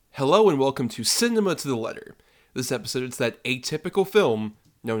Hello and welcome to Cinema to the Letter. This episode is that atypical film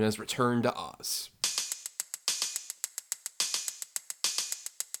known as Return to Oz.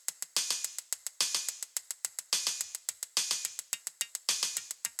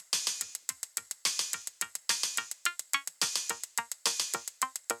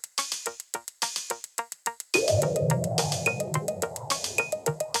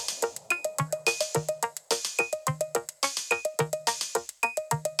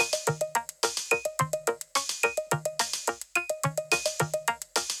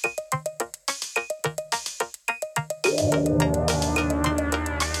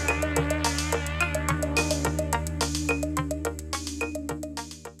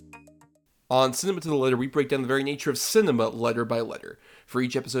 On Cinema to the Letter, we break down the very nature of cinema letter by letter. For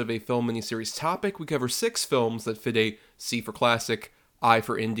each episode of a film miniseries topic, we cover 6 films that fit a C for classic, I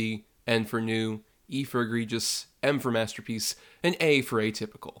for indie, N for new, E for egregious, M for masterpiece, and A for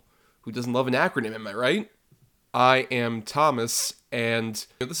atypical. Who doesn't love an acronym, am I right? I am Thomas, and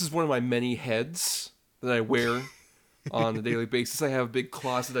this is one of my many heads that I wear on a daily basis. I have a big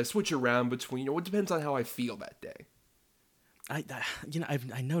closet I switch around between. It depends on how I feel that day.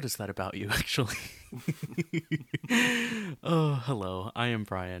 I noticed that about you, actually. Oh, hello. I am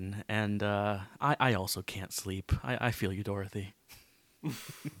Brian, and I also can't sleep. I feel you, Dorothy.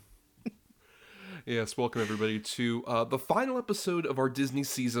 Yes, welcome everybody to the final episode of our Disney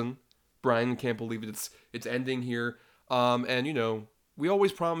season. Brian can't believe it's ending here. And we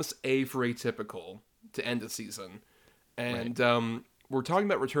always promise A for atypical to end the season. And right. We're talking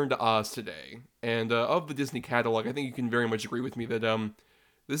about Return to Oz today, and of the Disney catalog, I think you can very much agree with me that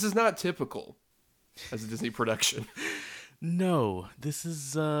this is not typical as a Disney production. No, this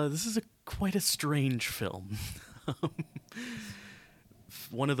is quite a strange film.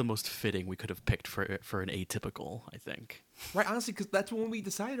 One of the most fitting we could have picked for an atypical, I think. Right, honestly, because that's when we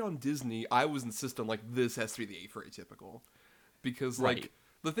decided on Disney, I was insistent this has to be the A for atypical, because right.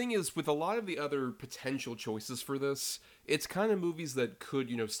 The thing is, with a lot of the other potential choices for this, it's kind of movies that could,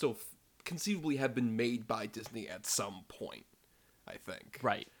 still conceivably have been made by Disney at some point, I think.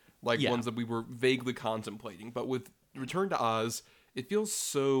 Right. Ones that we were vaguely contemplating. But with Return to Oz, it feels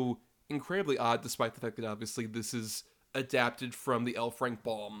so incredibly odd, despite the fact that obviously this is adapted from the L. Frank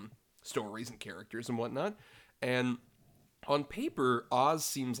Baum stories and characters and whatnot. And on paper, Oz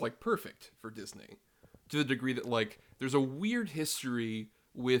seems perfect for Disney, to the degree that there's a weird history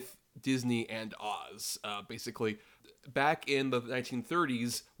with Disney and Oz. Basically, back in the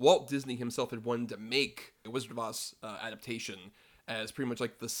 1930s, Walt Disney himself had wanted to make a Wizard of Oz adaptation as pretty much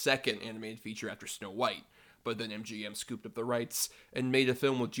the second animated feature after Snow White. But then MGM scooped up the rights and made a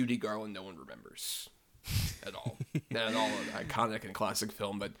film with Judy Garland no one remembers at all. Not at all an iconic and classic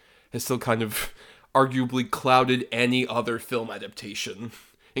film, but has still kind of arguably clouded any other film adaptation,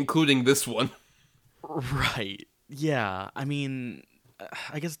 including this one. Right. Yeah. I mean,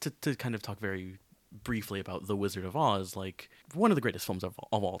 I guess to kind of talk very briefly about The Wizard of Oz, one of the greatest films of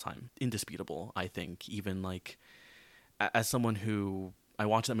all time. Indisputable, I think. Even, as someone who... I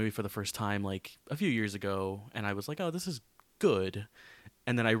watched that movie for the first time, a few years ago, and I was like, oh, this is good.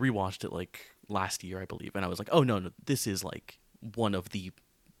 And then I rewatched it, last year, I believe, and I was like, oh, no, this is, one of the,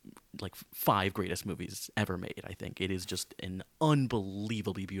 5 greatest movies ever made, I think. It is just an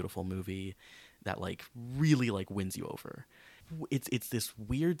unbelievably beautiful movie that, really, wins you over. It's this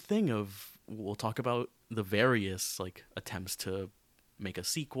weird thing of, we'll talk about the various attempts to make a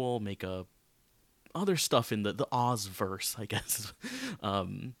sequel, make a other stuff in the Oz verse, I guess.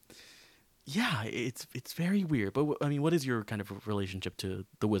 Yeah, it's very weird. But I mean, what is your kind of relationship to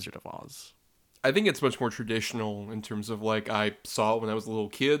The Wizard of Oz? I think it's much more traditional in terms of I saw it when I was a little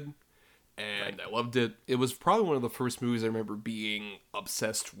kid, and right. I loved it. It was probably one of the first movies I remember being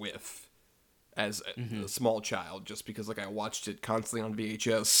obsessed with as a small child, just because I watched it constantly on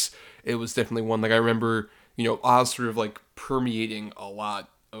VHS. It was definitely one I remember, Oz sort of permeating a lot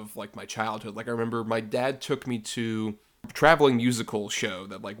of my childhood. I remember my dad took me to a traveling musical show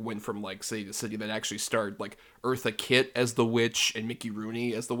that went from city to city that actually starred Eartha Kitt as the witch and Mickey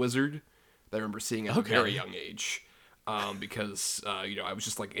Rooney as the wizard. That I remember seeing at a very young age. Because I was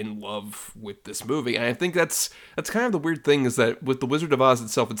just in love with this movie, and I think that's kind of the weird thing, is that with The Wizard of Oz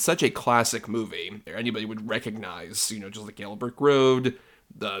itself, it's such a classic movie. Anybody would recognize, just Yellow Brick Road,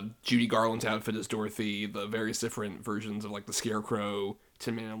 the Judy Garland's outfit as Dorothy, the various different versions of the Scarecrow,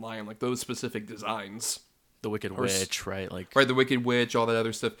 Tin Man and Lion, those specific designs. The Wicked Witch, right? Right, the Wicked Witch, all that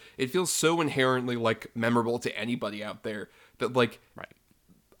other stuff. It feels so inherently memorable to anybody out there that right.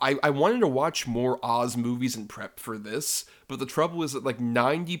 I wanted to watch more Oz movies and prep for this, but the trouble is that like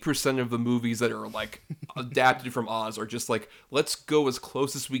 90% of the movies that are like adapted from Oz are just like, let's go as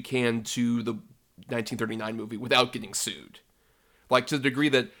close as we can to the 1939 movie without getting sued. Like, to the degree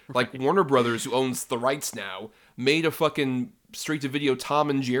that, like, Warner Brothers, who owns the rights now, made a fucking straight-to-video Tom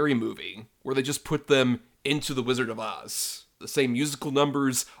and Jerry movie where they just put them into The Wizard of Oz. The same musical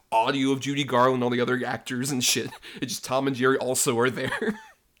numbers, audio of Judy Garland, all the other actors and shit. It's just Tom and Jerry also are there.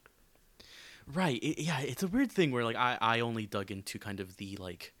 Right. It's a weird thing where, like, I only dug into kind of the,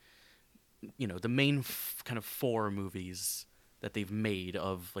 like, you know, the main kind of 4 movies that they've made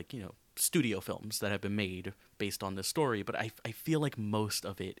of, like, you know, studio films that have been made based on this story, but I feel like most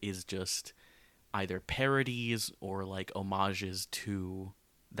of it is just either parodies or like homages to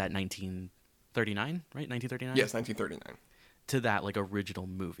that 1939, right? 1939? Yes, 1939. To that like original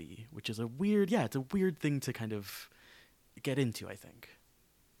movie, which is it's a weird thing to kind of get into, I think.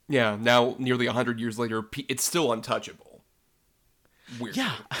 Yeah, now nearly 100 years later, it's still untouchable. Weird.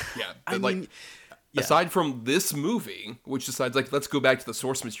 Yeah. Yeah. I like, mean, yeah. Aside from this movie, which decides, like, let's go back to the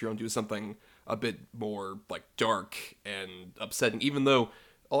source material and do something a bit more, like, dark and upsetting, even though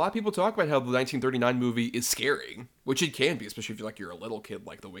a lot of people talk about how the 1939 movie is scary, which it can be, especially if you're a little kid,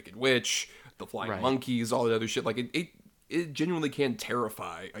 like The Wicked Witch, The Flying Monkeys, all that other shit. Like, it genuinely can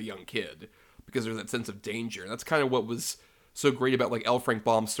terrify a young kid because there's that sense of danger. And that's kind of what was so great about, like, L. Frank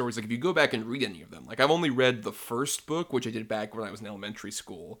Baum's stories. Like, if you go back and read any of them, like, I've only read the first book, which I did back when I was in elementary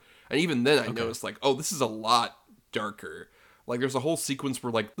school. And even then I noticed, like, oh, this is a lot darker. Like, there's a whole sequence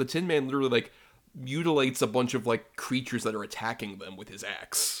where, like, the Tin Man literally, like, mutilates a bunch of, like, creatures that are attacking them with his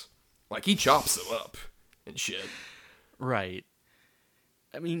axe. Like, he chops them up and shit. Right.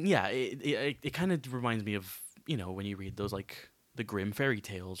 I mean, yeah, it kind of reminds me of, you know, when you read those, like, the Grimm fairy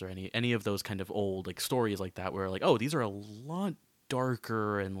tales or any of those kind of old, like, stories like that where, like, oh, these are a lot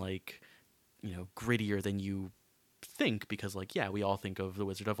darker and, like, you know, grittier than you think, because, like, yeah, we all think of The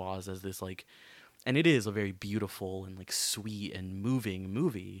Wizard of Oz as this, like, and it is a very beautiful and, like, sweet and moving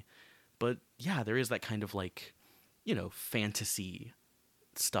movie, but yeah, there is that kind of, like, you know, fantasy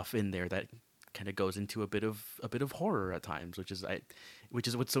stuff in there that kind of goes into a bit of horror at times, which is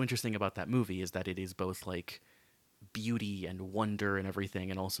what's so interesting about that movie, is that it is both, like, beauty and wonder and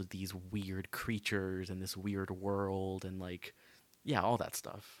everything, and also these weird creatures and this weird world and, like, yeah, all that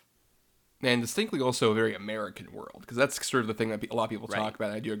stuff. And distinctly also a very American world, because that's sort of the thing that a lot of people talk about,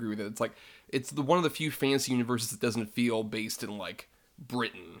 and I do agree with it. It's like, it's one of the few fantasy universes that doesn't feel based in, like,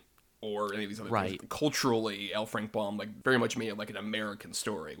 Britain or any of these other things. Culturally, L. Frank Baum, like, very much made it, like, an American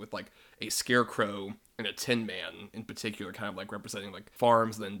story, with, like, a scarecrow and a Tin Man, in particular, kind of, like, representing, like,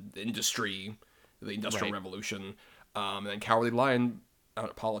 farms, then the industry, the Industrial Revolution, and then Cowardly Lion,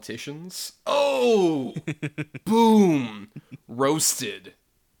 politicians. Oh! Boom! Roasted.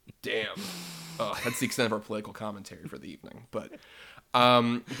 Damn. That's the extent of our political commentary for the evening. But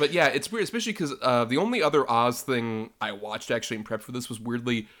yeah, it's weird, especially because the only other Oz thing I watched actually in prep for this was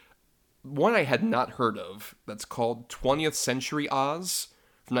weirdly one I had not heard of, that's called 20th Century Oz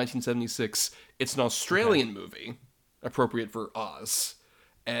from 1976. It's an Australian movie, appropriate for Oz.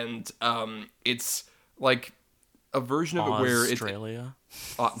 And it's like a version of it where Australia?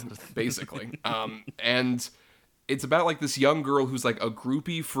 Basically. And it's about, like, this young girl who's, like, a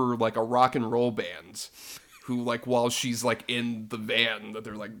groupie for, like, a rock and roll band, who, like, while she's, like, in the van that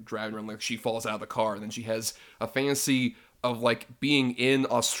they're, like, driving around, like, she falls out of the car, and then she has a fantasy of, like, being in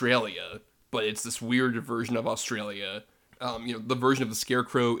Australia, but it's this weird version of Australia. You know, the version of the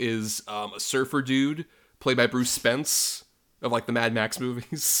Scarecrow is a surfer dude, played by Bruce Spence, of, like, the Mad Max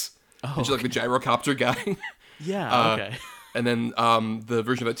movies. Oh, which is, like, the gyrocopter guy. Yeah, okay. And then the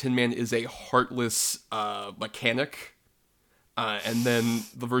version of the Tin Man is a heartless mechanic. And then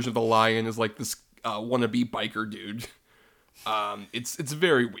the version of the Lion is like this wannabe biker dude. It's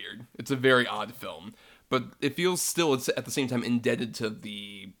very weird. It's a very odd film. But it feels still, it's at the same time indebted to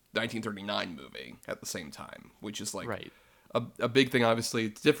the 1939 movie at the same time. Which is like a big thing, obviously,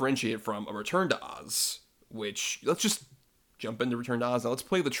 to differentiate from A Return to Oz. Which, let's just jump into Return to Oz. Now let's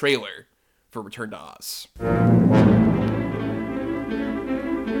play the trailer for Return to Oz.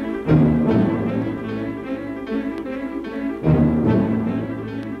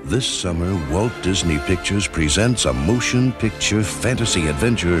 This summer, Walt Disney Pictures presents a motion picture fantasy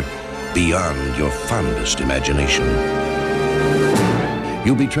adventure beyond your fondest imagination.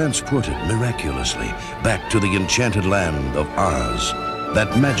 You'll be transported miraculously back to the enchanted land of Oz,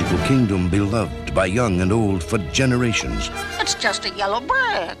 that magical kingdom beloved by young and old for generations. It's just a yellow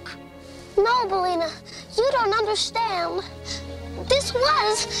brick. No, Bellina, you don't understand. This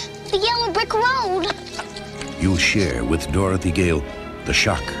was the Yellow Brick Road. You'll share with Dorothy Gale the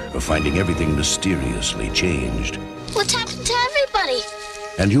shock of finding everything mysteriously changed. What's happened to everybody?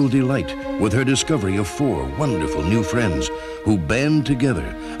 And you'll delight with her discovery of 4 wonderful new friends who band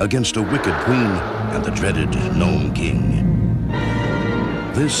together against a wicked queen and the dreaded Gnome King.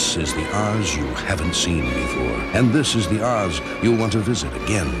 This is the Oz you haven't seen before, and this is the Oz you'll want to visit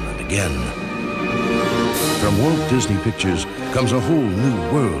again and again. From Walt Disney Pictures comes a whole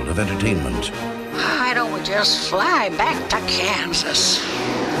new world of entertainment. Why don't we just fly back to Kansas?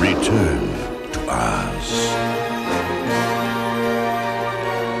 Return to Oz.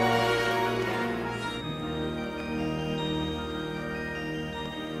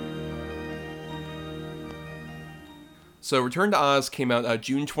 So Return to Oz came out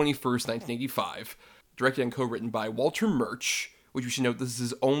June 21st, 1985, directed and co-written by Walter Murch, which we should note this is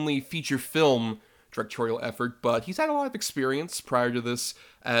his only feature film directorial effort, but he's had a lot of experience prior to this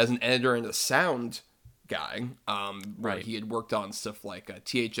as an editor and a sound guy, where he had worked on stuff like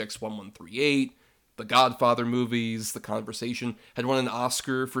THX 1138, the Godfather movies, The Conversation, had won an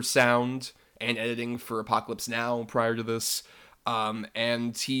Oscar for sound and editing for Apocalypse Now prior to this.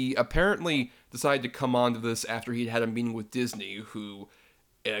 And he apparently decided to come on to this after he'd had a meeting with Disney, who,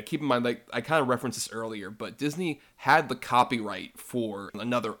 keep in mind, like I kind of referenced this earlier, but Disney had the copyright for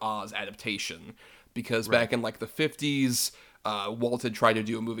another Oz adaptation, because back in like the 50s, Walt had tried to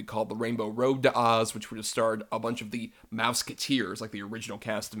do a movie called The Rainbow Road to Oz, which would have starred a bunch of the Mouseketeers, like the original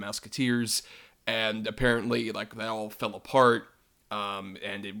cast of Mouseketeers, and apparently like that all fell apart.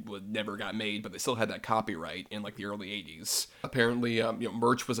 And it never got made, but they still had that copyright in like the early 80s. Apparently,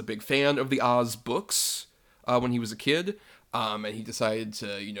 Murch was a big fan of the Oz books when he was a kid, and he decided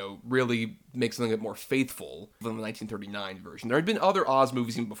to, really make something a bit more faithful than the 1939 version. There had been other Oz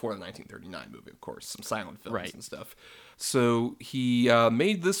movies even before the 1939 movie, of course, some silent films and stuff. So he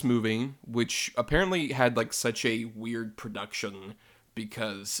made this movie, which apparently had like such a weird production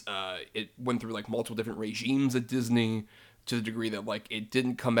because it went through like multiple different regimes at Disney, to the degree that, like, it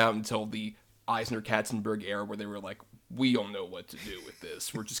didn't come out until the Eisner-Katzenberg era where they were like, we don't know what to do with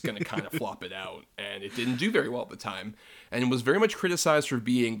this. We're just going to kind of flop it out. And it didn't do very well at the time. And it was very much criticized for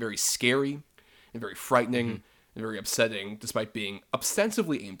being very scary and very frightening and very upsetting, despite being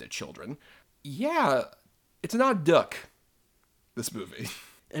ostensibly aimed at children. Yeah, it's an odd duck, this movie.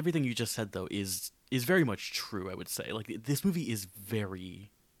 Everything you just said, though, is very much true, I would say. Like, this movie is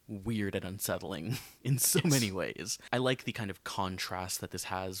very weird and unsettling in so many ways. I like the kind of contrast that this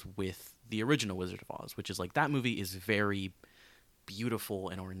has with the original Wizard of Oz, which is like that movie is very beautiful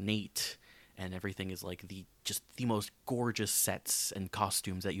and ornate, and everything is like the most gorgeous sets and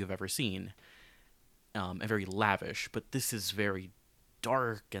costumes that you've ever seen, and very lavish. But this is very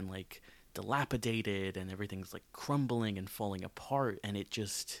dark and like dilapidated, and everything's like crumbling and falling apart, and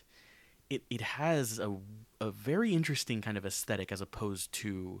it has a very interesting kind of aesthetic as opposed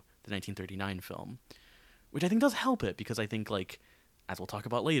to the 1939 film, which I think does help it, because I think, like, as we'll talk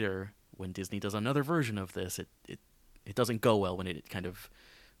about later, when Disney does another version of this, it doesn't go well when it kind of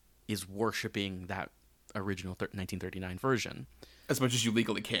is worshipping that original 1939 version. As much as you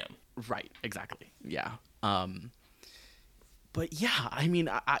legally can. Right, exactly, yeah. But yeah, I mean,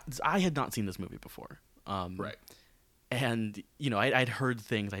 I had not seen this movie before. Right. And, I'd heard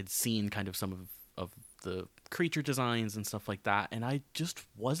things, I'd seen kind of some of the creature designs and stuff like that, and I just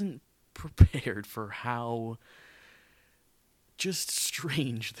wasn't prepared for how just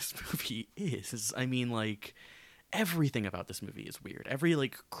strange this movie is. I mean, like, everything about this movie is weird. Every,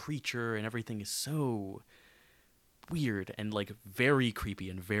 like, creature and everything is so weird and, like, very creepy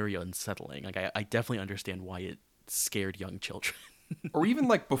and very unsettling. Like, I definitely understand why it scared young children. Or even,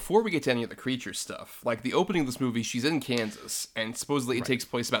 like, before we get to any of the creature stuff, like, the opening of this movie, she's in Kansas, and supposedly it takes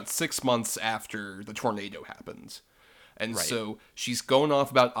place about 6 months after the tornado happened. And so she's going off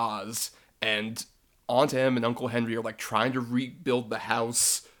about Oz, and Aunt Em and Uncle Henry are, like, trying to rebuild the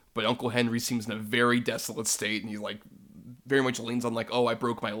house, but Uncle Henry seems in a very desolate state, and he, like, very much leans on, like, oh, I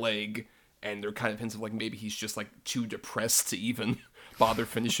broke my leg, and there are kind of hints of, like, maybe he's just, like, too depressed to even bother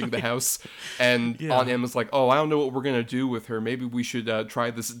finishing the house. And Aunt Em is like, oh, I don't know what we're going to do with her. Maybe we should try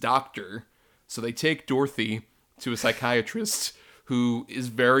this doctor. So they take Dorothy to a psychiatrist who is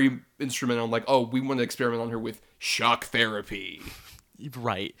very instrumental in, like, oh, we want to experiment on her with shock therapy.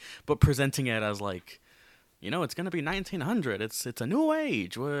 Right. But presenting it as, like, it's going to be 1900. It's a new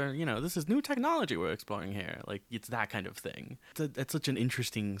age where, this is new technology we're exploring here. Like, it's that kind of thing. It's such an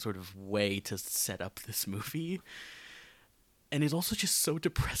interesting sort of way to set up this movie. And it's also just so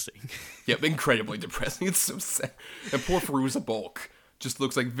depressing. Yep, incredibly depressing. It's so sad. And poor Firuza Balk just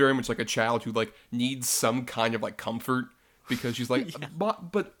looks like very much like a child who, like, needs some kind of, like, comfort because she's like,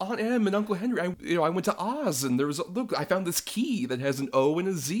 but Aunt Em and Uncle Henry, I went to Oz and look, I found this key that has an O and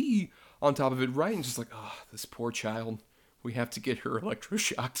a Z on top of it, right? And she's like, oh, this poor child. We have to get her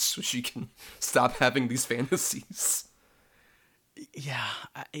electroshocked so she can stop having these fantasies. Yeah,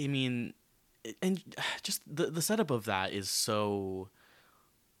 I mean, and just the setup of that is so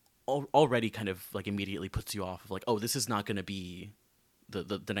already kind of like immediately puts you off of like, oh, this is not going to be the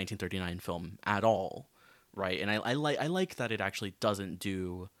 1939 film at all, right? And I like that it actually doesn't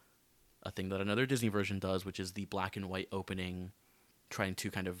do a thing that another Disney version does, which is the black and white opening, trying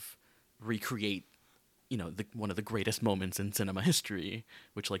to kind of recreate, you know, one of the greatest moments in cinema history,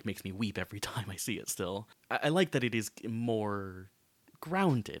 which like makes me weep every time I see it still. I like that it is more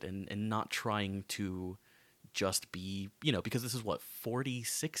grounded and not trying to just be, you know, because this is what,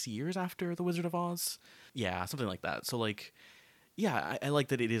 46 years after The Wizard of Oz? Yeah, something like that. So like, yeah, I like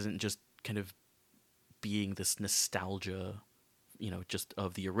that it isn't just kind of being this nostalgia, you know, just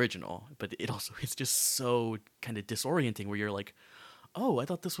of the original, but it also is just so kind of disorienting where you're like, oh, I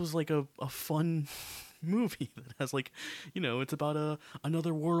thought this was like a fun movie that has like, you know, it's about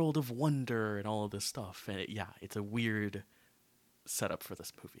another world of wonder and all of this stuff. And it's a weird setup for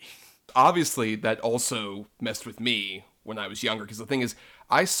this movie. Obviously, that also messed with me when I was younger, because the thing is,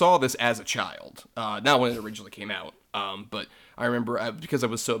 I saw this as a child, not when it originally came out, but I remember, because I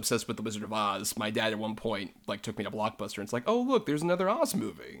was so obsessed with The Wizard of Oz, my dad at one point, like, took me to Blockbuster, and it's like, oh, look, there's another Oz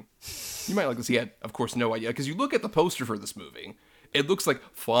movie. You might like this. He had, of course, no idea, because you look at the poster for this movie, it looks like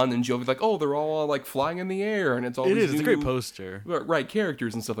fun and jovial, like, oh, they're all, like, flying in the air, and it's all it's a great poster. Right,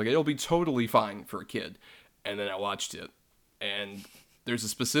 characters and stuff like that. It'll be totally fine for a kid. And then I watched it, and there's a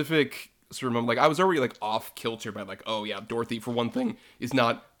specific sort of moment, like, I was already, like, off kilter by, like, oh, yeah, Dorothy, for one thing, is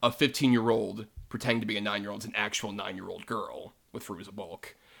not a 15-year-old pretending to be a 9-year-old. It's an actual 9-year-old girl with Fairuza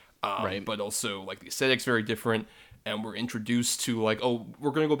Balk. Right. But also, like, the aesthetic's very different, and we're introduced to, like, oh,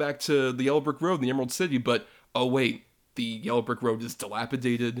 we're going to go back to the Yellow Brick Road in the Emerald City, but, oh, wait, the Yellow Brick Road is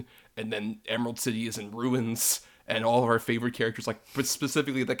dilapidated, and then Emerald City is in ruins, and all of our favorite characters, like, but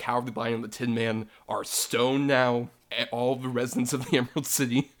specifically the Cowardly Lion and the Tin Man, are stone now. All the residents of the Emerald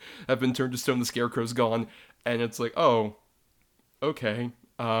City have been turned to stone. The Scarecrow's gone, and it's like, oh, okay.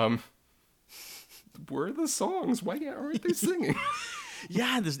 Where are the songs? Why aren't they singing?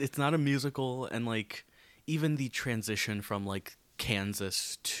 Yeah, it's not a musical, and like even the transition from like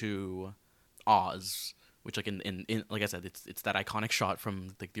Kansas to Oz, which like in like I said, it's that iconic shot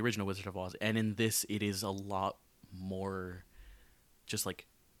from like the original Wizard of Oz, and in this it is a lot more just like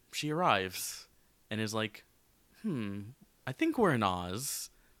she arrives and is like, I think we're in Oz,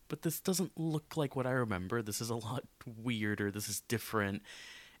 but this doesn't look like what I remember. This is a lot weirder. This is different.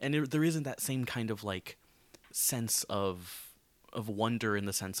 And there isn't that same kind of, like, sense of wonder in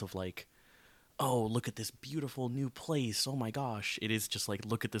the sense of, like, oh, look at this beautiful new place. Oh, my gosh. It is just, like,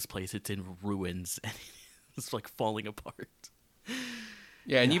 look at this place. It's in ruins. And it's, like, falling apart.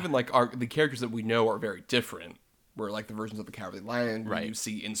 Yeah, and even, like, the characters that we know are very different. Where, like, the versions of the Cowardly Lion, right, you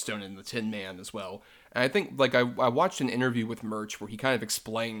see in Stone and the Tin Man as well. And I think, like, I watched an interview with Murch where he kind of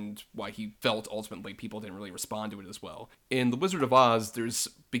explained why he felt ultimately people didn't really respond to it as well. In The Wizard of Oz, there's,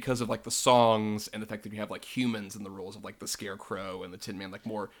 because of, like, the songs and the fact that you have, like, humans in the roles of, like, the Scarecrow and the Tin Man, like,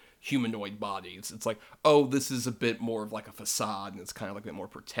 more humanoid bodies. It's like, oh, this is a bit more of, like, a facade, and it's kind of, like, a bit more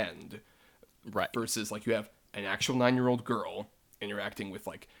pretend. Right. Versus, like, you have an actual 9-year-old girl interacting with,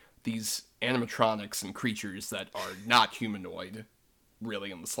 like, these animatronics and creatures that are not humanoid, really,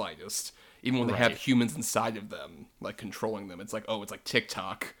 in the slightest. Even when they have humans inside of them, like, controlling them. It's like, oh, it's like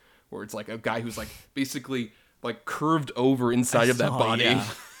TikTok, where it's like a guy who's, like, basically, like, curved over inside of that body. Yeah,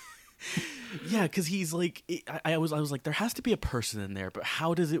 yeah, because he's, like, I was like, there has to be a person in there, but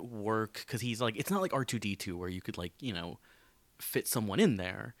how does it work? Because he's, like, it's not like R2-D2, where you could, like, you know, fit someone in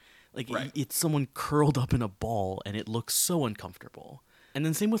there. Like, it's someone curled up in a ball, and it looks so uncomfortable. And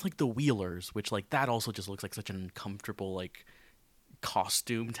then same with, like, the Wheelers, which, like, that also just looks like such an uncomfortable, like,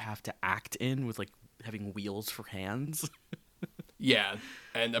 costume to have to act in with, like, having wheels for hands. Yeah,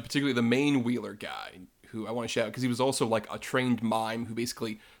 and particularly the main Wheeler guy, who I want to shout out, because he was also, like, a trained mime who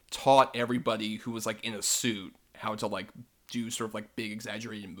basically taught everybody who was, like, in a suit how to, like, do sort of, like, big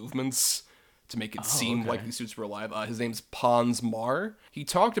exaggerated movements to make it seem like these suits were alive. His name's Pons Mar. He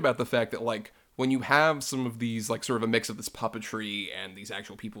talked about the fact that, like, when you have some of these, like, sort of a mix of this puppetry and these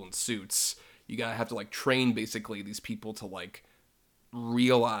actual people in suits, you gotta have to, like, train, basically, these people to, like,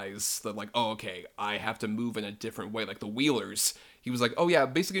 realize that, like, oh, okay, I have to move in a different way. Like, the Wheelers, he was like, oh, yeah,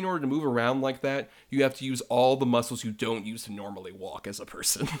 basically, in order to move around like that, you have to use all the muscles you don't use to normally walk as a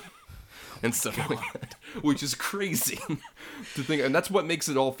person. And stuff like that, which is crazy to think. And that's what makes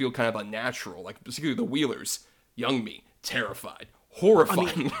it all feel kind of unnatural. Like, particularly the Wheelers, young me, terrified,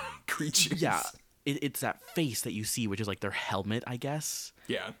 horrifying creatures. Yeah, it's that face that you see, which is like their helmet, I guess.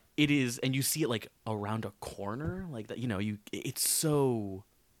 Yeah. It is, and you see it like around a corner, like that. It's so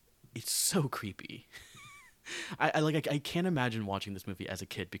creepy. I can't imagine watching this movie as a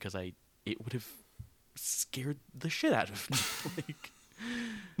kid because it would have scared the shit out of me. Like,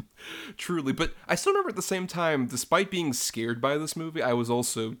 truly, but I still remember at the same time, despite being scared by this movie, I was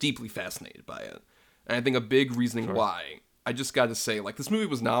also deeply fascinated by it. And I think a big reasoning why, I just got to say, like, this movie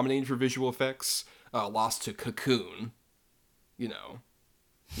was nominated for visual effects, lost to Cocoon,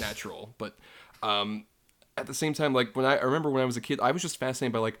 natural, but at the same time, like, I remember when I was a kid, I was just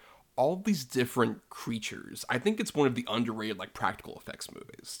fascinated by, like, all of these different creatures. I think it's one of the underrated, like, practical effects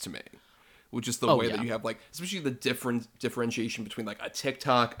movies to me. Which is the way that you have, like, especially the differentiation between, like, a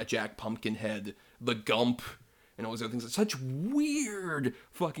TikTok, a Jack Pumpkinhead, the Gump, and all these other things. It's such weird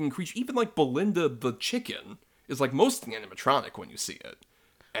fucking creature. Even, like, Belinda the chicken is, like, mostly animatronic when you see it.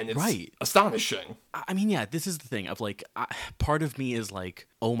 And it's astonishing. I mean, yeah, this is the thing of, like, part of me is like,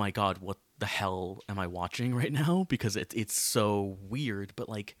 oh my god, what the hell am I watching right now? Because it's so weird. But,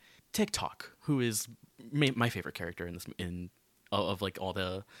 like, TikTok, who is my favorite character of like all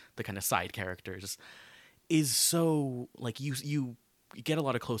the kind of side characters, is so, like, you get a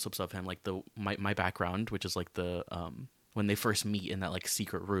lot of close-ups of him, like my background, which is like the when they first meet in that, like,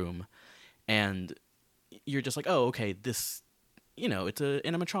 secret room, and you're just like, oh, okay, this, it's an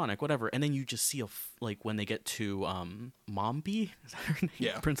animatronic, whatever. And then you just see like when they get to Mombi, is that her name?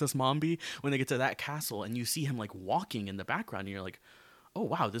 Yeah, Princess Mombi, when they get to that castle and you see him, like, walking in the background, and you're like, oh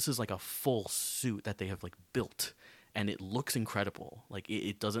wow, this is like a full suit that they have, like, built. And it looks incredible. Like,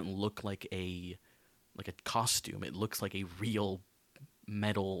 it doesn't look like a costume. It looks like a real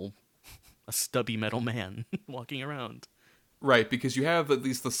a stubby metal man walking around. Right, because you have at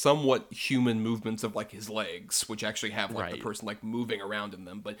least the somewhat human movements of, like, his legs, which actually have, like, the person, like, moving around in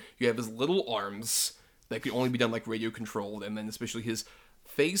them. But you have his little arms that could only be done, like, radio controlled, and then especially his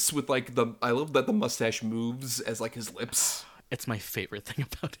face with, like, I love that the mustache moves as, like, his lips. It's my favorite thing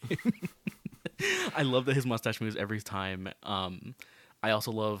about him. I love that his mustache moves every time. I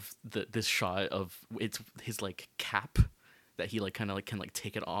also love this shot of it's his, like, cap that he, like, kind of, like, can, like,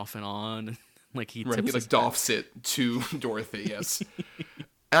 take it off and on. Like, he like doffs it to Dorothy. Yes.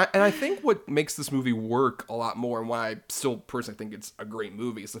 And I think what makes this movie work a lot more, and why I still personally think it's a great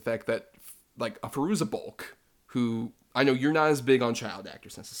movie, is the fact that, like, a Fairuza Balk, who I know you're not as big on child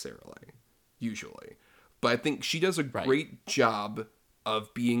actors necessarily, usually, but I think she does a great job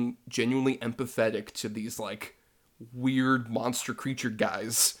of being genuinely empathetic to these, like, weird monster creature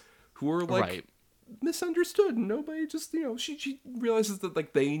guys who are, like, misunderstood. Nobody just, she realizes that,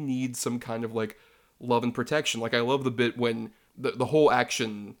 like, they need some kind of, like, love and protection. Like, I love the bit when the whole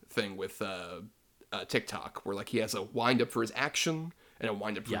action thing with TikTok, where, like, he has a wind up for his action and a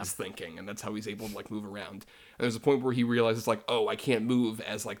wind up for his thinking, and that's how he's able to, like, move around. And there's a point where he realizes, like, oh, I can't move,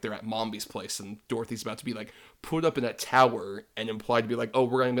 as, like, they're at Mombi's place, and Dorothy's about to be, like, put up in that tower and implied to be like, oh,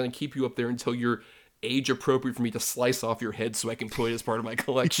 I'm going to keep you up there until you're age appropriate for me to slice off your head so I can put it as part of my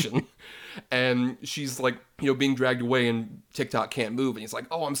collection. And she's, like, being dragged away, and TikTok can't move, and he's like,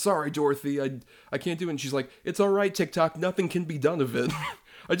 oh, I'm sorry, Dorothy, I can't do it. And she's like, it's all right, TikTok, nothing can be done of it.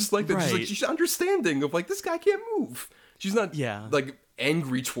 I just like that. She's understanding of, like, this guy can't move. She's not like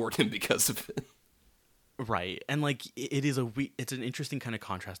angry toward him because of it. Right. And, like, it's an interesting kind of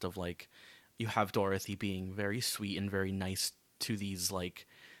contrast of, like, you have Dorothy being very sweet and very nice to these, like,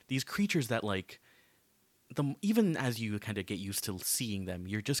 these creatures that, like, even as you kind of get used to seeing them,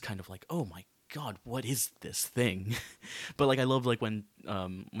 you're just kind of like, oh my god, what is this thing? But, like, I love, like, when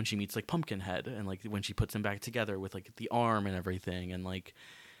she meets, like, Pumpkinhead, and, like, when she puts him back together with, like, the arm and everything, and, like,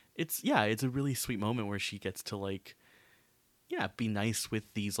 it's a really sweet moment where she gets to, like, be nice with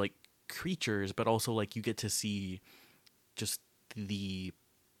these, like, creatures, but also, like, you get to see just the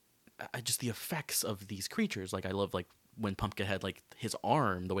effects of these creatures. Like, I love, like, when Pumpkinhead, like, his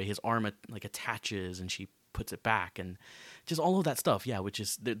arm, the way his arm like attaches and she puts it back, and just all of that stuff, which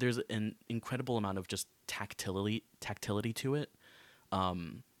is there's an incredible amount of just tactility to it,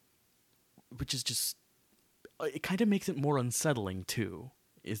 which is just, it kind of makes it more unsettling too,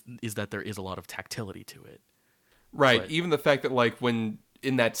 is that there is a lot of tactility to it. Right. But, even the fact that, like, when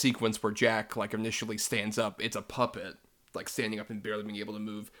in that sequence where Jack, like, initially stands up, it's a puppet, like, standing up and barely being able to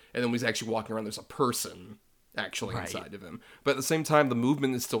move, and then when he's actually walking around, there's a person actually inside of him. But at the same time, the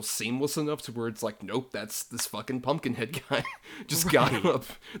movement is still seamless enough to where it's like, nope, that's this fucking Pumpkinhead guy just got up.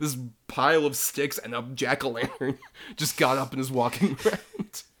 This pile of sticks and a jack-o'-lantern just got up and is walking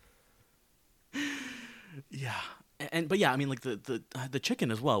around. Yeah. But yeah, I mean, like, the chicken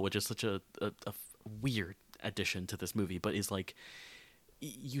as well, which is such a weird addition to this movie, but is like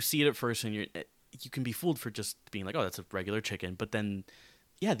you see it at first and you can be fooled for just being like, oh, that's a regular chicken, but then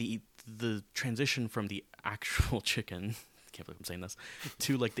yeah, the transition from the actual chicken, I can't believe I'm saying this,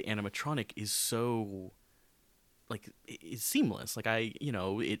 to like the animatronic is so like it's seamless. Like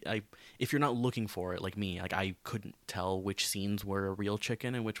if you're not looking for it like me, like I couldn't tell which scenes were a real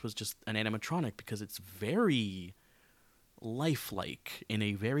chicken and which was just an animatronic because it's very lifelike in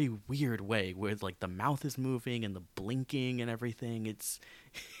a very weird way where like the mouth is moving and the blinking and everything. It's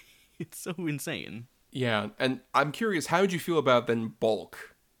so insane. Yeah, and I'm curious, how did you feel about then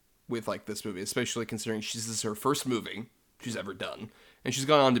Bulk with like this movie, especially considering this is her first movie she's ever done, and she's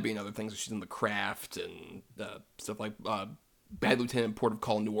gone on to be in other things. She's in The Craft and stuff like Bad Lieutenant, Port of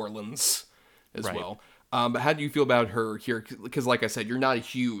Call, New Orleans, as well. But how do you feel about her here? Because, like I said, you're not a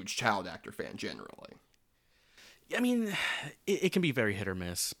huge child actor fan generally. I mean, it can be very hit or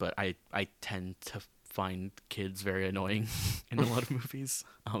miss, but I tend to find kids very annoying in a lot of movies.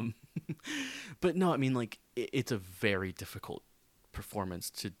 But no, I mean, like, it's a very difficult performance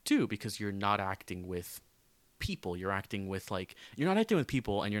to do because you're not acting with people. You're acting with, like, you're not acting with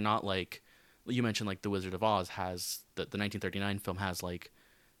people, and you're not, like, you mentioned, like, The Wizard of Oz has, the 1939 film has, like,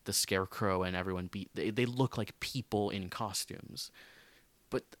 the Scarecrow and everyone they look like people in costumes.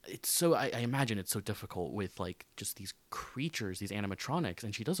 But it's so, I imagine it's so difficult with, like, just these creatures, these animatronics,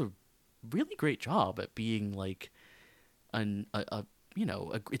 and she does a really great job at being, like,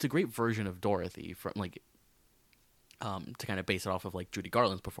 it's a great version of Dorothy from, like, to kind of base it off of, like, Judy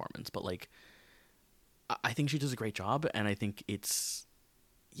Garland's performance. But, like, I think she does a great job, and I think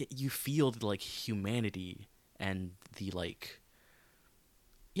you feel the, like, humanity and the, like,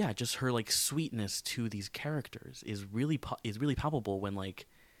 yeah, just her, like, sweetness to these characters is really palpable when, like,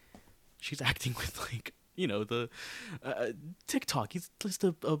 she's acting with, like, the TikTok. He's just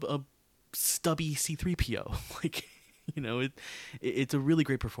a stubby C-3PO. Like, it's a really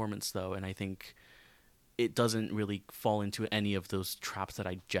great performance, though, and I think it doesn't really fall into any of those traps that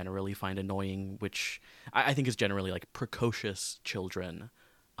I generally find annoying, which I think is generally, like, precocious children,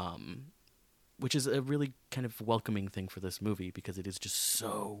 which is a really kind of welcoming thing for this movie because it is just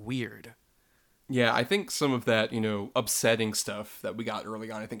so weird. Yeah, I think some of that, upsetting stuff that we got early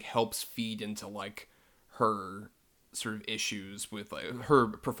on, I think helps feed into, like, her sort of issues with, like, her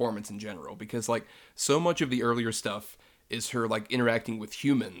performance in general. Because, like, so much of the earlier stuff is her, like, interacting with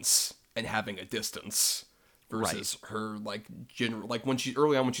humans and having a distance versus her, like, like, when she's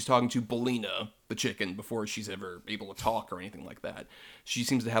talking to Belina, the chicken, before she's ever able to talk or anything like that, she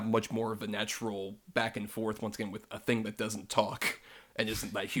seems to have much more of a natural back and forth, once again, with a thing that doesn't talk and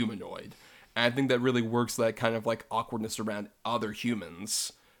isn't that humanoid. And I think that really works, that kind of, like, awkwardness around other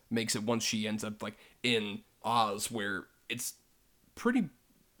humans makes it, once she ends up, like, in Oz, where it's pretty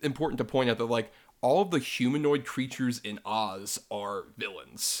important to point out that, like, all of the humanoid creatures in Oz are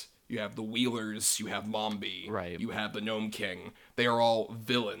villains. You have the Wheelers, you have Mombi, you have the Gnome King. They are all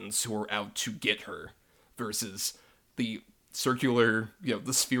villains who are out to get her, versus the circular,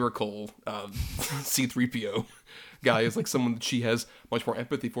 the spherical C-3PO guy is, like, someone that she has much more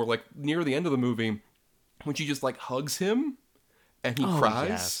empathy for. Like, near the end of the movie, when she just, like, hugs him and he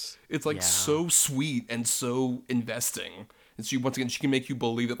cries, it's, like, so sweet and so investing. And she, once again, she can make you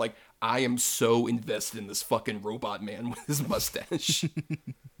believe that, like, I am so invested in this fucking robot man with his mustache.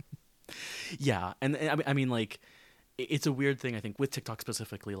 Yeah, and I mean, like, it's a weird thing, I think, with TikTok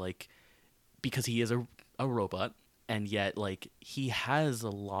specifically, like, because he is a robot, and yet, like, he has a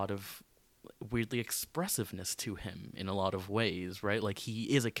lot of weirdly expressiveness to him in a lot of ways, right? Like,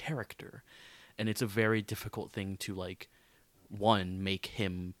 he is a character, and it's a very difficult thing to, like, one, make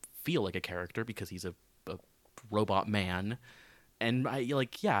him feel like a character because he's a robot man, and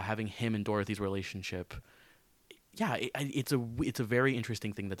having him and Dorothy's relationship. Yeah, it's a very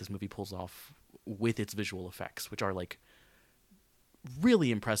interesting thing that this movie pulls off with its visual effects, which are, like,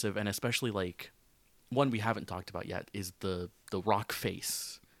 really impressive, and especially, like, one we haven't talked about yet is the rock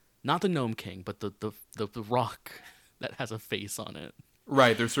face, not the Gnome King, but the rock that has a face on it.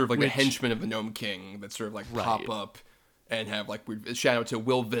 Right, there's sort of, like, a henchman of the Gnome King that sort of, like, pop up and have, like, shout out to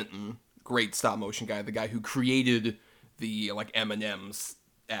Will Vinton, great stop motion guy, the guy who created the, like, M&M's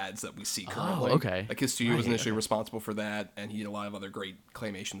ads that we see currently. Oh, okay. Like, his studio was initially responsible for that, and he did a lot of other great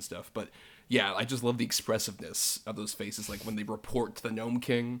claymation stuff. But yeah, I just love the expressiveness of those faces, like when they report to the Gnome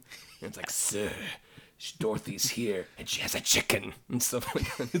King, and it's like, "Sir, Dorothy's here, and she has a chicken," and stuff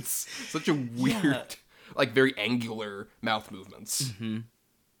like that. It's such a weird, like, very angular mouth movements. Mm-hmm.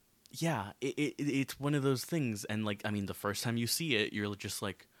 Yeah, it's one of those things, and, like, I mean, the first time you see it, you're just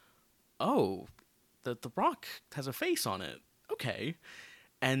like, oh, the rock has a face on it. Okay.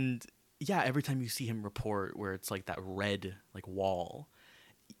 And yeah, every time you see him report where it's like that red like wall,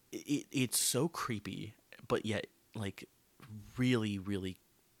 it's so creepy, but yet like really, really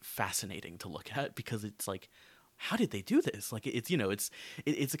fascinating to look at, because it's like, how did they do this? Like, it's,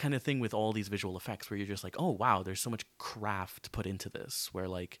 it's the kind of thing with all these visual effects where you're just like, oh wow, there's so much craft put into this, where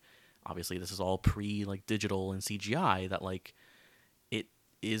like obviously this is all pre like digital and CGI, that like it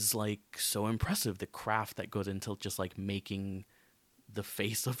is like so impressive, the craft that goes into just like making the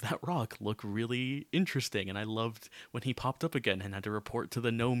face of that rock look really interesting. And I loved when he popped up again and had to report to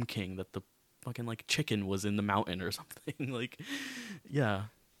the Gnome King that the fucking like chicken was in the mountain or something. Like, yeah.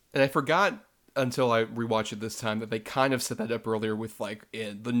 And I forgot until I rewatched it this time that they kind of set that up earlier with like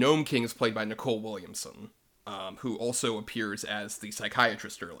the Gnome King is played by Nicole Williamson, who also appears as the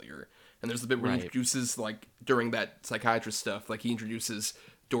psychiatrist earlier. And there's the bit where he introduces, like, during that psychiatrist stuff, like, he introduces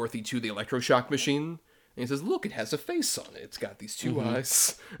Dorothy to the electroshock machine. And he says, look, it has a face on it. It's got these two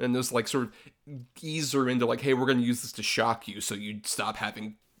eyes. And there's, like, sort of ease her into, like, hey, we're going to use this to shock you so you stop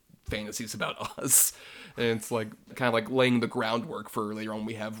having fantasies about us. And it's, like, kind of, like, laying the groundwork for later on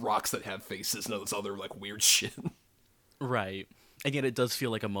we have rocks that have faces and all this other, like, weird shit. Right. And yet it does feel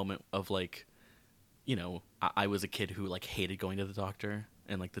like a moment of, like, I was a kid who, like, hated going to the doctor.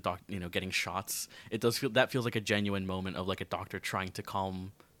 And like the getting shots, it does feel, that feels like a genuine moment of like a doctor trying to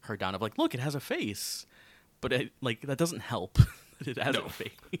calm her down, of like, look, it has a face, but like that doesn't help. It has a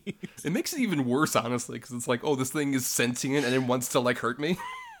face. It makes it even worse, honestly, because it's like, oh, this thing is sentient and it wants to like hurt me.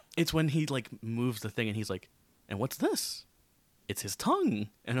 It's when he like moves the thing and he's like, and what's this? It's his tongue,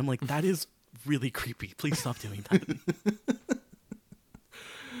 and I'm like, that is really creepy. Please stop doing that.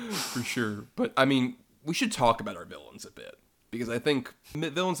 For sure, but I mean, we should talk about our villains a bit. Because I think the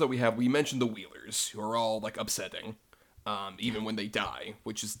villains that we have, we mentioned the Wheelers, who are all, like, upsetting, even when they die,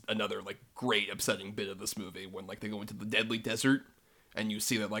 which is another, like, great upsetting bit of this movie, when, like, they go into the deadly desert, and you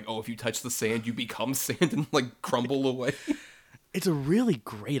see that, like, oh, if you touch the sand, you become sand and, like, crumble away. It's a really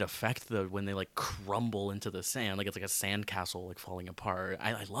great effect, though, when they, like, crumble into the sand. Like, it's like a sandcastle, like, falling apart.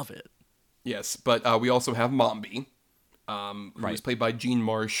 I love it. Yes, but we also have Mombi, who is played by Jean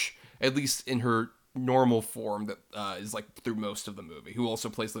Marsh, at least in her normal form that is like through most of the movie, who also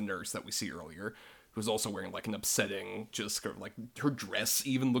plays the nurse that we see earlier, who's also wearing like an upsetting, just sort of like her dress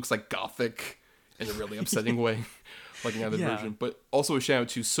even looks like gothic in a really upsetting way, like another version. But also a shout out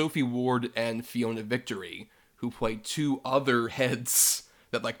to Sophie Ward and Fiona Victory, who play two other heads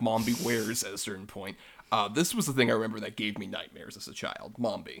that like Mombi wears at a certain point. This was the thing I remember that gave me nightmares as a child,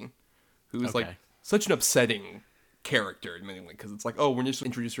 Mombi, who is like such an upsetting character admittedly, because it's like, oh, when you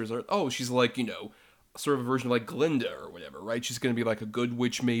introduce her as, oh, she's like, sort of a version of like Glinda or whatever, right? She's gonna be like a good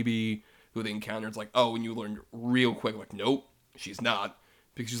witch maybe, who they encounter. It's like, oh, and you learn real quick, like, nope, she's not,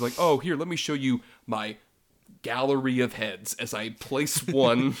 because she's like, oh, here, let me show you my gallery of heads as I place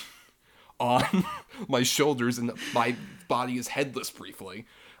one on my shoulders and my body is headless briefly.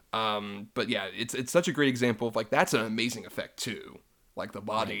 But yeah, it's such a great example of like, that's an amazing effect too, like the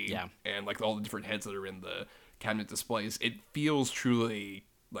body and like all the different heads that are in the cabinet displays. It feels truly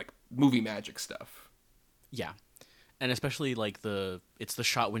like movie magic stuff. Yeah. And especially like it's the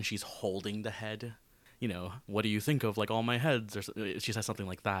shot when she's holding the head, what do you think of like all my heads, or she says something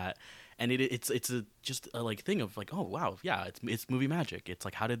like that, and it's just a like thing of like, oh wow, yeah, it's movie magic. It's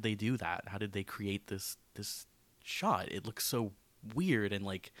like, how did they do that? How did they create this shot? It looks so weird, and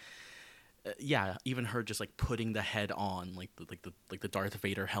like even her just like putting the head on like the Darth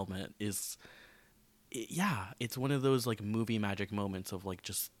Vader helmet is it's one of those like movie magic moments of like,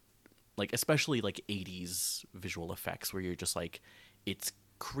 just like, especially like 80s visual effects where you're just like, it's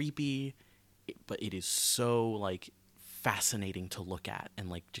creepy, but it is so like fascinating to look at and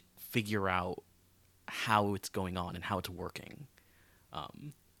like to figure out how it's going on and how it's working.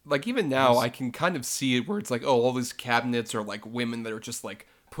 Like even now I can kind of see it where it's like, oh, all these cabinets are like women that are just like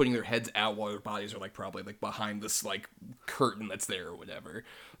putting their heads out while their bodies are like probably like behind this like curtain that's there or whatever.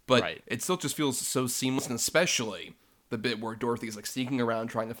 But it still just feels so seamless, and especially the bit where Dorothy's like sneaking around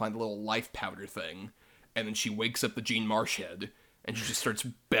trying to find the little life powder thing, and then she wakes up the Jean Marsh head, and she just starts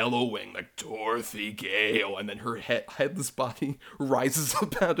bellowing like, Dorothy Gale, and then her headless body rises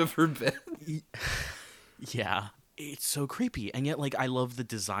up out of her bed. Yeah, it's so creepy, and yet like I love the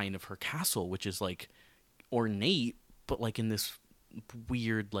design of her castle, which is like ornate, but like in this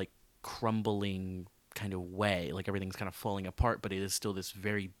weird like crumbling kind of way, like everything's kind of falling apart, but it is still this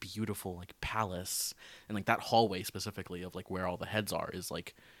very beautiful like palace, and like that hallway specifically of like where all the heads are is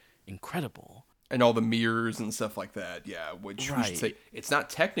like incredible. And all the mirrors and stuff like that, yeah. Which we should say, Right. it's not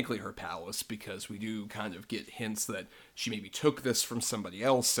technically her palace, because we do kind of get hints that she maybe took this from somebody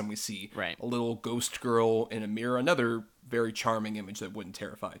else, and we see Right. a little ghost girl in a mirror, another very charming image that wouldn't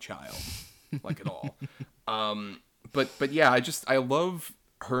terrify a child, like at all. But yeah, I love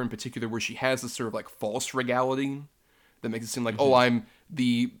her in particular, where she has this sort of like false regality that makes it seem like, oh, I'm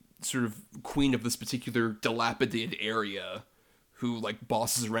the sort of queen of this particular dilapidated area who like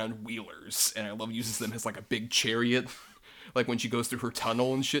bosses around wheelers, and I love uses them as like a big chariot, like when she goes through her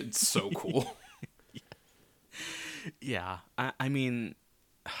tunnel and shit. It's so cool. Yeah, I mean,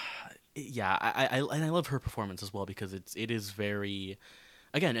 yeah, and I love her performance as well, because it is very,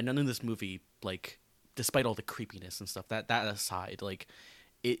 again, and in this movie, like, despite all the creepiness and stuff, that aside, like,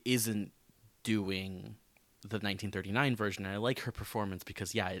 it isn't doing the 1939 version. And I like her performance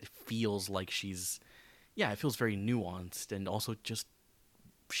because, yeah, it feels like it feels very nuanced, and also just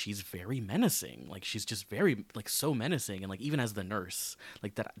she's very menacing. Like, she's just very, like, so menacing. And like, even as the nurse,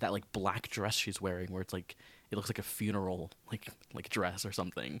 like that like black dress she's wearing, where it's like it looks like a funeral like dress or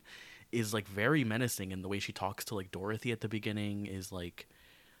something, is like very menacing. And the way she talks to like Dorothy at the beginning is like,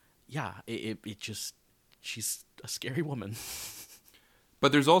 yeah, it just, she's a scary woman.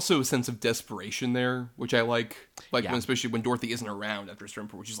 But there's also a sense of desperation there, which I like. Like, Yeah. especially when Dorothy isn't around after a certain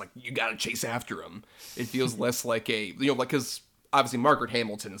point, which is like, you gotta chase after him. It feels less like like, because obviously Margaret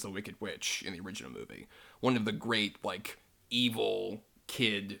Hamilton is the Wicked Witch in the original movie. One of the great, like, evil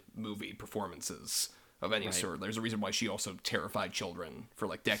kid movie performances of any sort. There's a reason why she also terrified children for,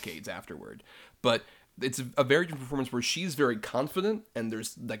 like, decades afterward. But it's a very different performance where she's very confident, and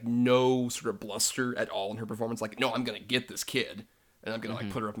there's, like, no sort of bluster at all in her performance. Like, no, I'm gonna get this kid, and I'm gonna like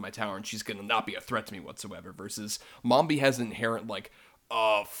put her up in my tower, and she's gonna not be a threat to me whatsoever. Versus Mombi has an inherent like,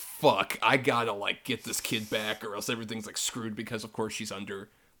 oh fuck, I gotta like get this kid back, or else everything's like screwed, because of course she's under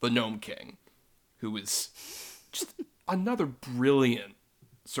the Gnome King, who is just another brilliant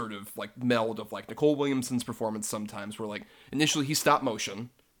sort of like meld of like Nicole Williamson's performance sometimes, where like initially he's stop motion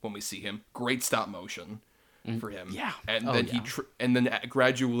when we see him, great stop motion for him, Yeah. and Oh, then yeah. and then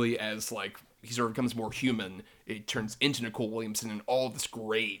gradually as like he sort of becomes more human, it turns into Nicole Williamson and all this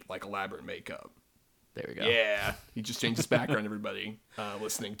great, like, elaborate makeup. There we go. Yeah, he just changed his background, everybody,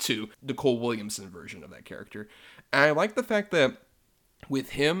 listening to Nicole Williamson version of that character. And I like the fact that with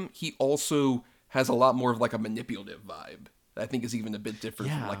him, he also has a lot more of, like, a manipulative vibe that I think is even a bit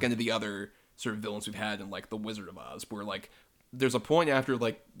different from, Yeah. like, any of the other sort of villains we've had in, like, The Wizard of Oz, where, like, there's a point after,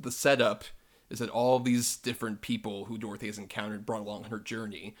 like, the setup is that all these different people who Dorothy has encountered, brought along on her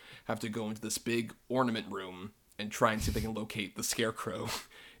journey, have to go into this big ornament room and try and see if they can locate the Scarecrow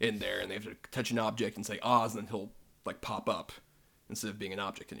in there, and they have to touch an object and say Oz, and then he'll like pop up instead of being an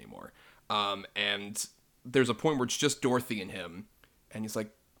object anymore. And there's a point where it's just Dorothy and him, and he's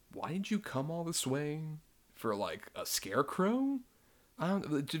like, "Why did you come all this way for like a Scarecrow?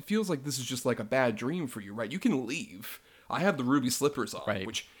 It feels like this is just like a bad dream for you, right? You can leave. I have the ruby slippers on," Right.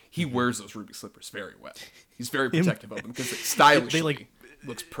 which he wears those ruby slippers very well. He's very protective of them because stylishly like-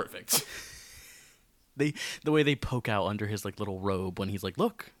 looks perfect. The way they poke out under his like little robe when he's like,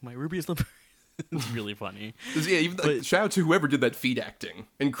 "Look, my ruby slipper." It's really funny. Yeah, even like, shout out to whoever did that feed acting.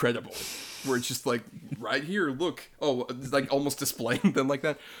 Incredible. Where it's just like, right here, look. Oh, it's like almost displaying them like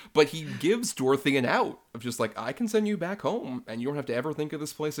that. But he gives Dorothy an out of just like, I can send you back home and you don't have to ever think of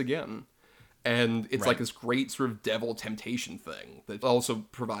this place again. And it's like this great sort of devil temptation thing that also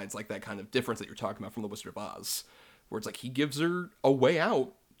provides like that kind of difference that you're talking about from The Wizard of Oz. Where it's like he gives her a way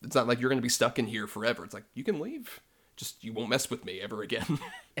out. It's not like you're going to be stuck in here forever. It's like, you can leave. Just, you won't mess with me ever again.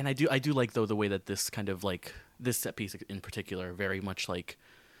 And I do like though the way that this kind of like this set piece in particular very much like,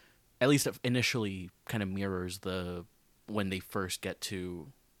 at least initially, kind of mirrors the when they first get to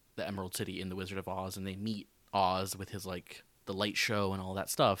the Emerald City in The Wizard of Oz, and they meet Oz with his like the light show and all that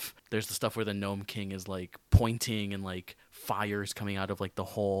stuff. There's the stuff where the Gnome King is like pointing and like fires coming out of like the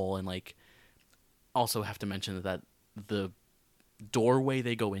hole, and like also have to mention that the doorway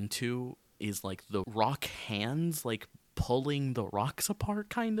they go into is like the rock hands like pulling the rocks apart,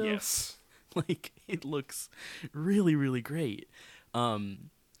 kind of. Yes. Like, it looks really, really great.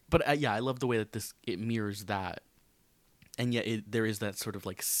 But yeah, I love the way that it mirrors that, and yet there is that sort of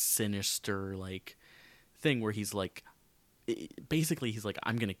like sinister like thing where he's like, basically he's like,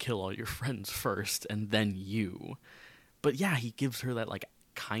 I'm gonna kill all your friends first and then you. But yeah, he gives her that like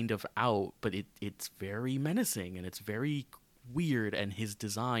kind of out, but it's very menacing and it's very weird, and his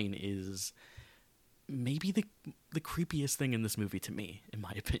design is maybe the creepiest thing in this movie to me, in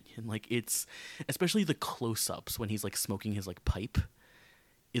my opinion. Like, it's especially the close-ups when he's like smoking his like pipe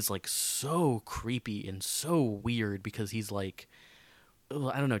is like so creepy and so weird, because he's like,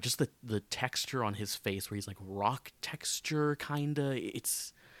 I don't know, just the texture on his face where he's like rock texture kinda.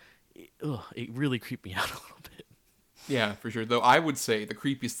 It really creeped me out a little bit. Yeah, for sure. Though I would say the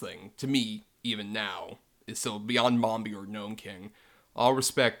creepiest thing to me, even now, is still beyond Mombi or Gnome King. All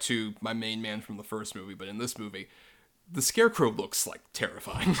respect to my main man from the first movie, but in this movie, the Scarecrow looks like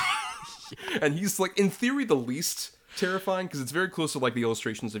terrifying. And he's like, in theory, the least terrifying, because it's very close to like the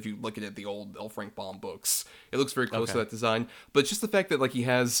illustrations if you look at the old L. Frank Baum books. It looks very close to that design. But just the fact that like he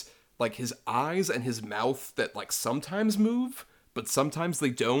has like his eyes and his mouth that like sometimes move, but sometimes they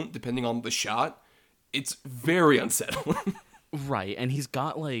don't, depending on the shot. It's very unsettling. Right, and he's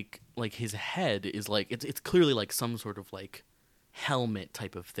got like his head is like it's clearly like some sort of like helmet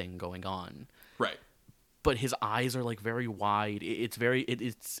type of thing going on. Right. But his eyes are like very wide. It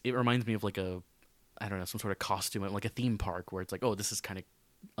reminds me of like a, I don't know, some sort of costume at like a theme park where it's like, oh, this is kind of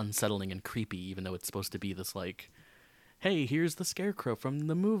unsettling and creepy, even though it's supposed to be this like, hey, here's the Scarecrow from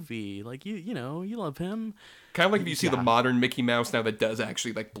the movie. Like you know, you love him. Kind of like if you see the modern Mickey Mouse now that does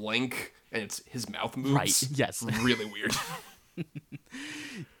actually like blink and it's his mouth moves. Right. Yes. Really weird.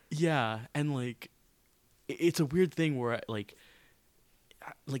 Yeah, and like it's a weird thing where like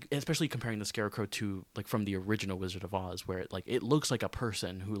especially comparing the Scarecrow to like from the original Wizard of Oz, where it looks like a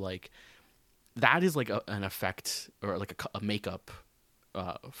person who like that is like an effect or like a makeup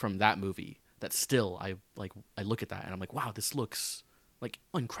from that movie that still I look at that and I'm like, wow, this looks like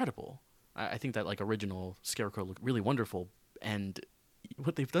incredible. I think that like original Scarecrow looked really wonderful, and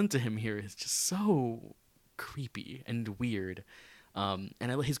what they've done to him here is just so creepy and weird. And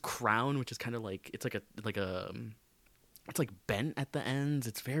his crown, which is kind of like it's like bent at the ends.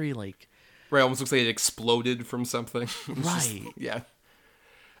 It's very like right, almost looks like it exploded from something. Right. Yeah.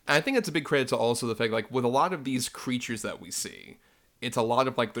 And I think it's a big credit to also the fact like with a lot of these creatures that we see, it's a lot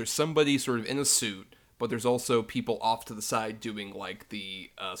of like there's somebody sort of in a suit, but there's also people off to the side doing like the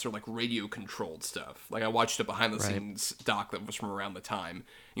sort of like radio controlled stuff. Like I watched a behind the scenes doc that was from around the time. And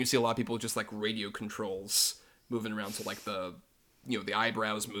you see a lot of people just like radio controls moving around to like the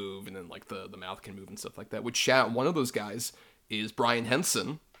eyebrows move and then like the mouth can move and stuff like that. Which one of those guys is Brian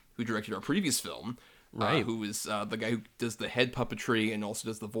Henson, who directed our previous film, right? Who is the guy who does the head puppetry and also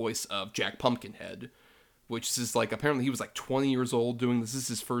does the voice of Jack Pumpkinhead, which is like apparently he was like 20 years old doing this. This is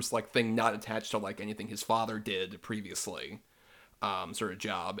his first like thing not attached to like anything his father did previously, sort of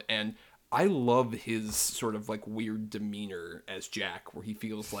job. And I love his sort of like weird demeanor as Jack, where he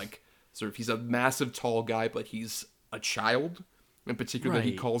feels like sort of he's a massive tall guy, but he's a child. In particular, that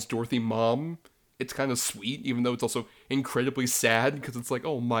he calls Dorothy Mom. It's kind of sweet, even though it's also incredibly sad, because it's like,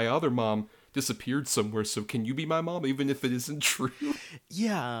 oh, my other mom disappeared somewhere, so can you be my mom, even if it isn't true?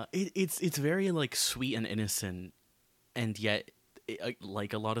 Yeah, it's very, like, sweet and innocent, and yet,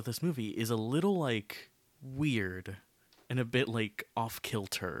 like, a lot of this movie is a little, like, weird, and a bit, like,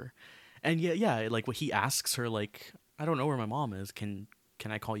 off-kilter. And yeah, like, what he asks her, like, I don't know where my mom is, can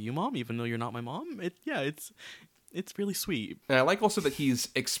I call you mom, even though you're not my mom? It's really sweet. And I like also that he's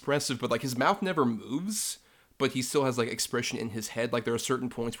expressive, but like his mouth never moves, but he still has like expression in his head. Like there are certain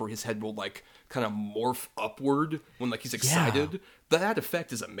points where his head will like kind of morph upward when like he's excited. Yeah. That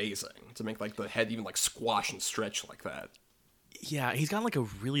effect is amazing to make like the head even like squash and stretch like that. Yeah, he's got like a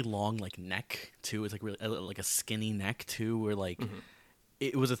really long like neck too. It's like really like a skinny neck too, where like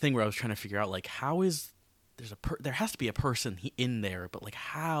it was a thing where I was trying to figure out like how is there has to be a person in there, but like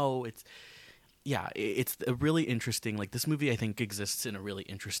how it's. Yeah, it's a really interesting, like, this movie, I think, exists in a really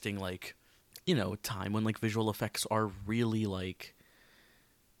interesting, like, you know, time when, like, visual effects are really, like,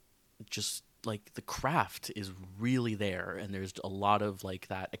 just, like, the craft is really there, and there's a lot of, like,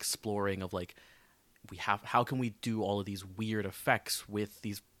 that exploring of, like, how can we do all of these weird effects with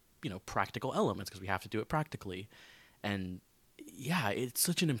these, you know, practical elements, because we have to do it practically, and, yeah, it's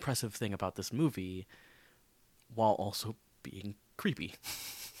such an impressive thing about this movie, while also being creepy.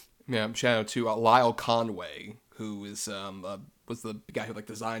 Yeah, shout out to Lyle Conway, who is was the guy who like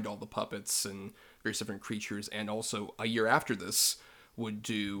designed all the puppets and various different creatures, and also a year after this would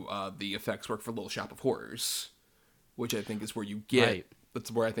do the effects work for Little Shop of Horrors, which I think is where you get. Right.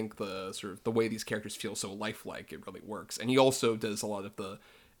 That's where I think the sort of the way these characters feel so lifelike, it really works. And he also does a lot of the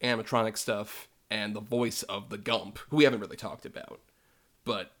animatronic stuff and the voice of the Gump, who we haven't really talked about,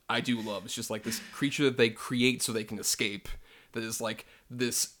 but I do love. It's just like this creature that they create so they can escape. That is like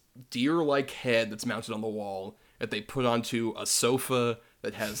this deer-like head that's mounted on the wall that they put onto a sofa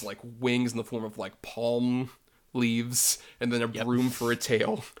that has like wings in the form of like palm leaves and then a broom for a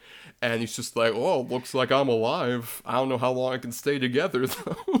tail, and he's just like, oh, looks like I'm alive. I don't know how long I can stay together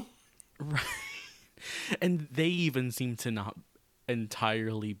though. Right. And they even seem to not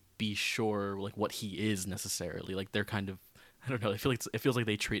entirely be sure like what he is necessarily. Like they're kind of I don't know. I feel like it feels like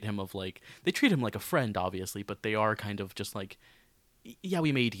they treat him like a friend, obviously, but they are kind of just like, yeah,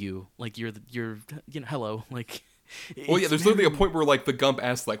 we made you. Like you're hello. Like, Well, yeah, there's literally a point where like the Gump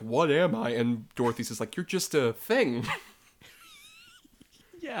asks like, "What am I?" and Dorothy says like, "You're just a thing."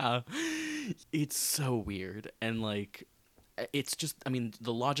 Yeah, it's so weird, and like, it's just, I mean,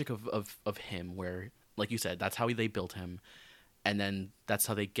 the logic of him, where, like you said, that's how they built him, and then that's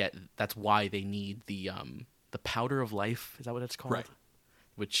why they need the powder of life. Is that what it's called? Right.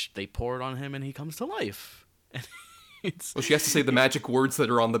 Which they pour it on him, and he comes to life. Well, she has to say the magic words that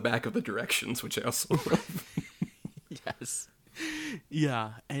are on the back of the directions, which I also love. Yes.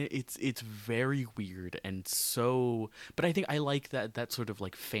 Yeah, and it's very weird, and so, but I think I like that sort of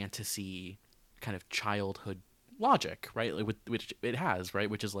like fantasy kind of childhood logic, right? Like which it has, right?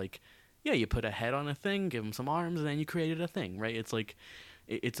 Which is like, yeah, you put a head on a thing, give him some arms, and then you created a thing, right? It's like,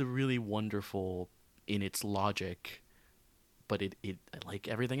 it's a really wonderful in its logic, but it like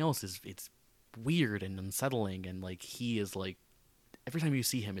everything else it's weird and unsettling, and like he is like, every time you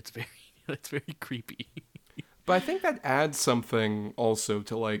see him, it's very creepy. But I think that adds something also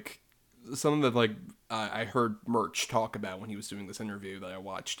to like something that like I heard Murch talk about when he was doing this interview that I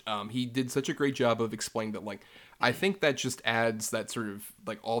watched. He did such a great job of explaining that like I think that just adds that sort of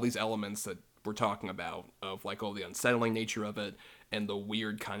like all these elements that we're talking about of like all the unsettling nature of it and the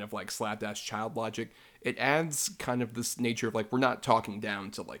weird kind of like slapdash child logic. It adds kind of this nature of like we're not talking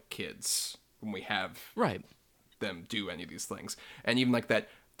down to like kids when we have Right. them do any of these things, and even like that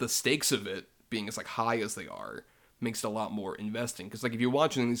the stakes of it being as like high as they are makes it a lot more investing, because like if you're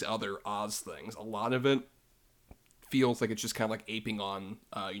watching these other Oz things, a lot of it feels like it's just kind of like aping on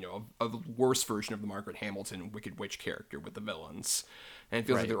a worse version of the Margaret Hamilton Wicked Witch character with the villains, and it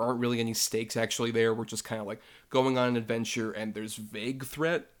feels like there aren't really any stakes actually there. We're just kind of like going on an adventure, and there's vague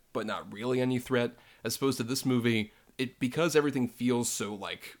threat but not really any threat, as opposed to this movie, because everything feels so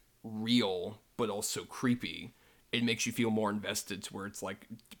like real but also creepy, it makes you feel more invested, to where it's like,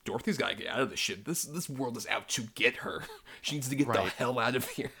 Dorothy's gotta get out of this shit. This world is out to get her. She needs to get the hell out of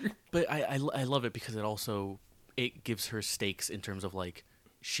here. But I love it because it gives her stakes in terms of like,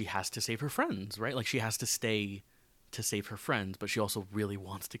 she has to save her friends, right? Like she has to stay to save her friends, but she also really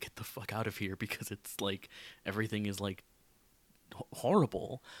wants to get the fuck out of here because it's like everything is like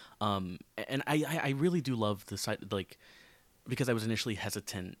horrible. And I really do love the side, like, because I was initially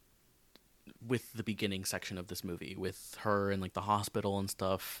hesitant with the beginning section of this movie with her and like the hospital and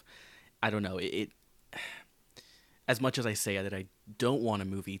stuff. I don't know, it as much as I say that I don't want a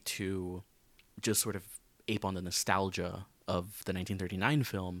movie to just sort of ape on the nostalgia of the 1939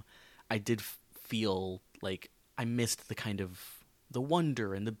 film, I did feel like I missed the kind of the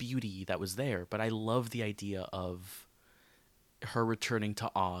wonder and the beauty that was there. But I love the idea of her returning to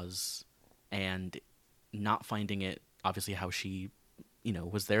Oz and not finding it obviously how she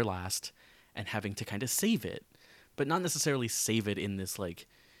was there last, and having to kind of save it, but not necessarily save it in this like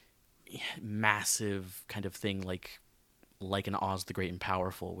massive kind of thing, like an Oz the Great and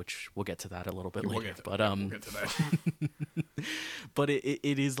Powerful, which we'll get to that a little bit later. But we'll get to that. but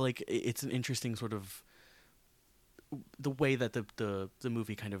it is like, it's an interesting sort of the way that the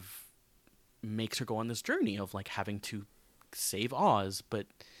movie kind of makes her go on this journey of like having to save Oz. But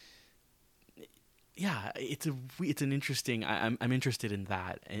yeah, it's an interesting. I'm interested in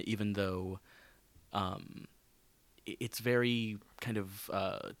that, even though it's very kind of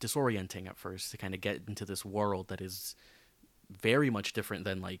disorienting at first to kind of get into this world that is very much different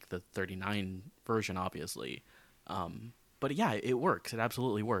than like the 39 version, obviously. But yeah, it works. It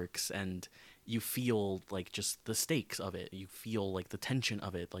absolutely works, and you feel like just the stakes of it. You feel like the tension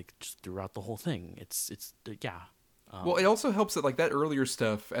of it, like just throughout the whole thing. It's yeah. Well, it also helps that like that earlier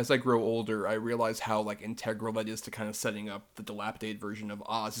stuff, as I grow older, I realize how like integral that is to kind of setting up the dilapidated version of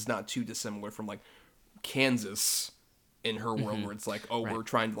Oz. Is not too dissimilar from like Kansas in her world, where it's like, oh, we're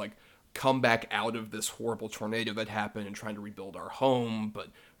trying to like come back out of this horrible tornado that happened and trying to rebuild our home, but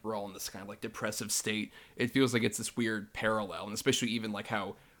we're all in this kind of like depressive state. It feels like it's this weird parallel, and especially even like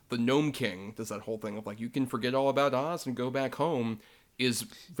how the Gnome King does that whole thing of like, you can forget all about Oz and go back home, is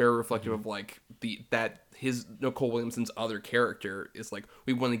very reflective of like Nicole Williamson's other character is like,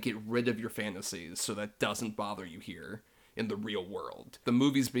 we want to get rid of your fantasies so that doesn't bother you here in the real world. The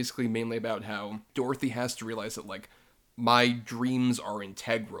movie's basically mainly about how Dorothy has to realize that like, my dreams are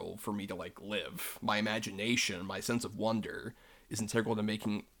integral for me to like live. My imagination, my sense of wonder is integral to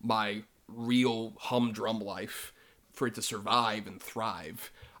making my real humdrum life. For it to survive and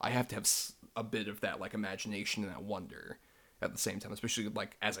thrive, I have to have a bit of that like imagination and that wonder at the same time, especially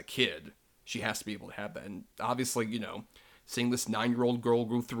like as a kid. She has to be able to have that. And obviously, seeing this 9-year-old girl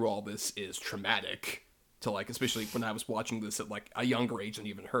go through all this is traumatic to like, especially when I was watching this at like a younger age than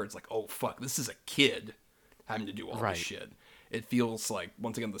even her. It's like, oh fuck, this is a kid having to do all this shit. It feels like,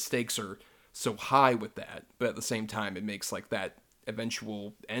 once again, the stakes are so high with that, but at the same time, it makes like that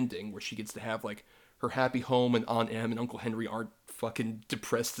eventual ending where she gets to have like her happy home, and Aunt Em and Uncle Henry aren't fucking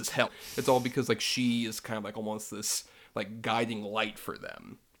depressed as hell. It's all because like she is kind of like almost this like guiding light for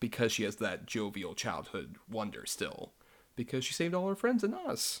them, because she has that jovial childhood wonder still, because she saved all her friends and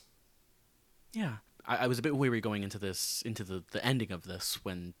us. Yeah. I was a bit weary going into this, into the ending of this,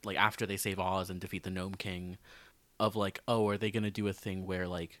 when, like, after they save Oz and defeat the Gnome King, of, like, oh, are they going to do a thing where,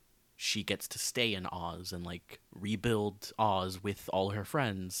 like, she gets to stay in Oz and, like, rebuild Oz with all her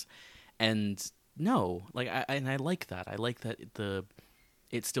friends? And no, like, I like that. I like that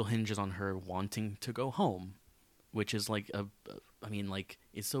it still hinges on her wanting to go home, which is, like,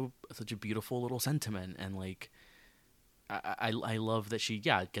 it's such a beautiful little sentiment, and, like, I love that she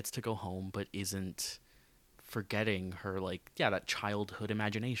gets to go home, but isn't forgetting her, like, that childhood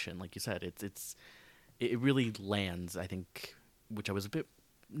imagination. Like you said, it really lands, I think, which I was a bit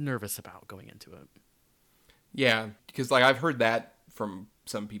nervous about going into it. Yeah, because like I've heard that from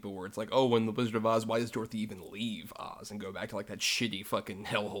some people where it's like, oh, in the Wizard of Oz, why does Dorothy even leave Oz and go back to like that shitty fucking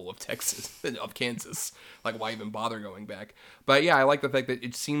hellhole of Kansas? Like, why even bother going back? But yeah, I like the fact that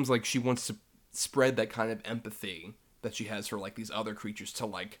it seems like she wants to spread that kind of empathy that she has for like these other creatures to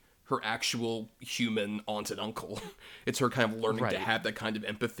like her actual human aunt and uncle. It's her kind of learning to have that kind of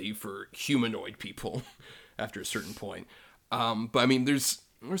empathy for humanoid people after a certain point. But I mean, there's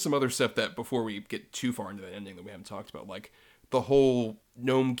some other stuff that, before we get too far into the ending, that we haven't talked about, like the whole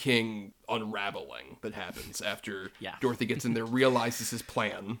Gnome King unraveling that happens after Dorothy gets in there, realizes his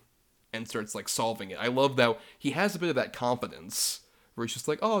plan, and starts like solving it. I love that he has a bit of that confidence where he's just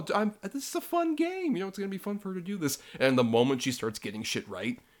like, oh, this is a fun game. You know, it's going to be fun for her to do this. And the moment she starts getting shit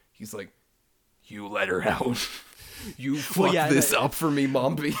right, he's like, you let her out. You fucked this up for me,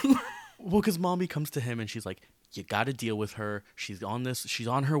 Mombi. Well, because Mombi comes to him and she's like, you got to deal with her. She's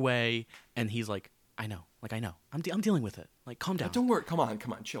on her way. And he's like, I know. I'm dealing with it. Like, calm down. Don't worry. Come on.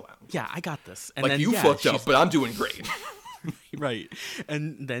 Chill out. Yeah, I got this. And like, then, you fucked up, but I'm doing great. Right.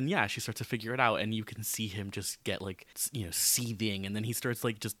 And then, she starts to figure it out, and you can see him just get, like, seething, and then he starts,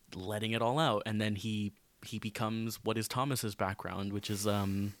 like, just letting it all out, and then he becomes what is Thomas's background, which is, a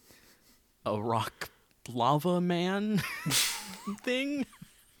rock lava man thing.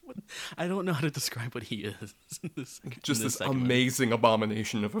 I don't know how to describe what he is. Just this amazing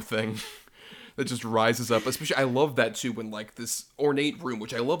abomination of a thing that just rises up. Especially, I love that, too, when, like, this ornate room,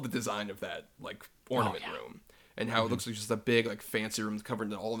 which I love the design of that, like, ornament room. And how it looks like just a big, like, fancy room covered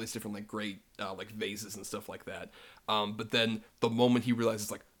in all these different, like, great, like, vases and stuff like that. But then the moment he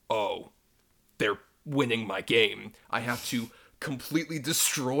realizes, like, oh, they're winning my game, I have to completely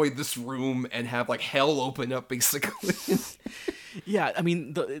destroy this room and have, like, hell open up, basically. Yeah, I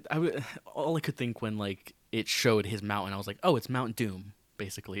mean, all I could think when, like, it showed his mountain, I was like, oh, it's Mount Doom,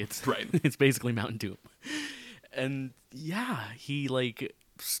 basically. It's basically Mount Doom. And, he, like,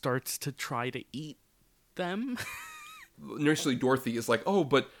 starts to try to eat them. Initially, Dorothy is like, oh,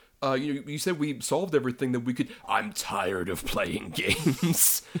 but you said we solved everything that we could. I'm tired of playing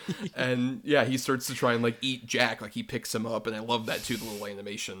games. And he starts to try and like eat Jack. Like, he picks him up, and I love that too, the little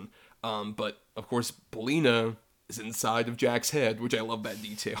animation. But of course, Belina is inside of Jack's head, which I love that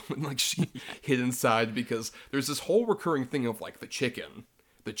detail. And like, she hid inside because there's this whole recurring thing of like the chicken.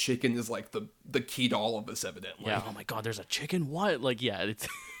 The chicken is like the key to all of this, evidently. Yeah. Oh my God, there's a chicken? What? Like, it's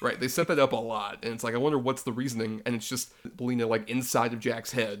right. They set that up a lot, and it's like, I wonder what's the reasoning. And it's just Belina, like, inside of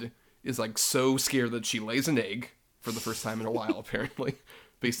Jack's head, is like so scared that she lays an egg for the first time in a while, apparently,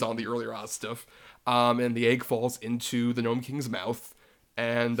 based on the earlier Oz stuff. And the egg falls into the Gnome King's mouth,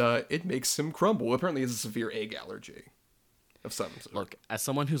 and it makes him crumble. Apparently, he has a severe egg allergy of some sort. Look, as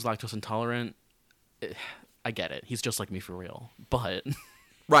someone who's lactose intolerant, I get it. He's just like me for real, but.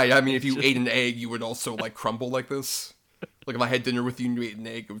 Right, I mean, if you ate an egg, you would also, like, crumble like this. Like, if I had dinner with you and you ate an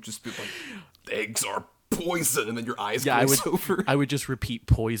egg, it would just be like, eggs are poison, and then your eyes glaze over. I would just repeat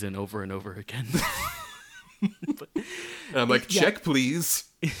poison over and over again. And I'm like, check, please.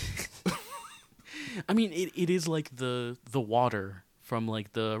 I mean, it is like the water from,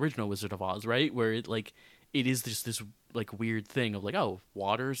 like, the original Wizard of Oz, right? Where it is just this, like, weird thing of, like, oh,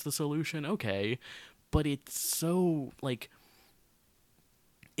 water's the solution? Okay. But it's so, like...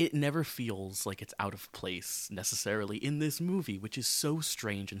 It never feels like it's out of place necessarily in this movie, which is so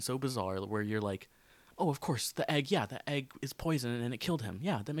strange and so bizarre, where you're like, oh, of course, the egg is poison and it killed him.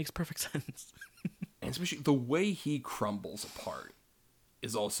 Yeah, that makes perfect sense. And especially the way he crumbles apart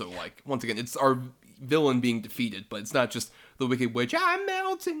is also like, once again, it's our villain being defeated, but it's not just the Wicked Witch, I'm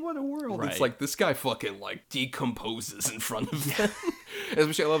melting, what a world. Right. It's like, this guy fucking, like, decomposes in front of them.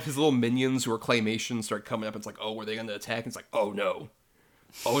 Especially, I love his little minions who are claymation start coming up. It's like, oh, were they gonna attack? And it's like, oh no,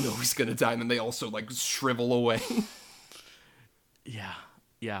 he's gonna die. And then they also, like, shrivel away. Yeah.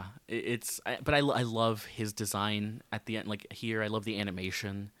 But I love his design at the end. Like, here, I love the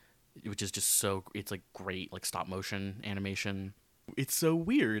animation, which is just it's, like, great, like, stop motion animation. It's so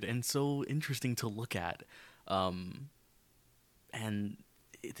weird and so interesting to look at. And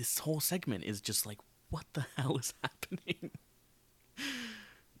this whole segment is just like, what the hell is happening?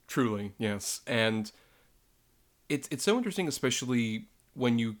 Truly, yes. And it's so interesting, especially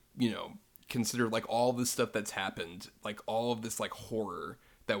when you consider, like, all this stuff that's happened, like, all of this, like, horror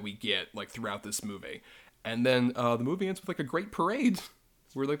that we get, like, throughout this movie. And then the movie ends with, like, a great parade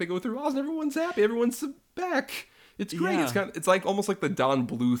where, like, they go through Oz and everyone's happy, everyone's back. It's great. Yeah. It's like almost like the Don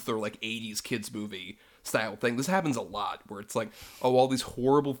Bluth or, like, 80s kids movie style thing. This happens a lot where it's like, oh, all these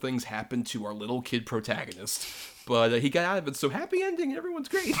horrible things happened to our little kid protagonist, but he got out of it, so happy ending and everyone's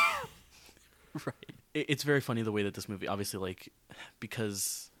great. Right. It's very funny the way that this movie, obviously, like,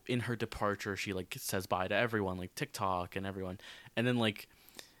 because in her departure, she, like, says bye to everyone, like TikTok and everyone. And then, like,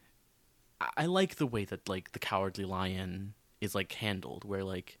 I like the way that, like, the Cowardly Lion is, like, handled, where,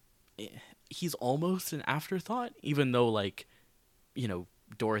 like, he's almost an afterthought, even though, like,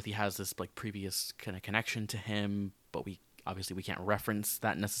 Dorothy has this, like, previous kind of connection to him, but we can't reference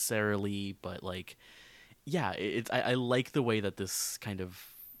that necessarily. But, like, yeah, I like the way that this kind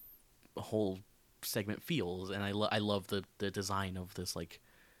of whole segment feels, and I love the design of this, like,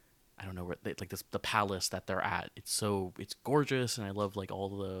 I don't know, like, the palace that they're at. It's gorgeous, and I love, like,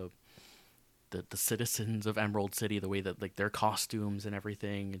 all the citizens of Emerald City, the way that, like, their costumes and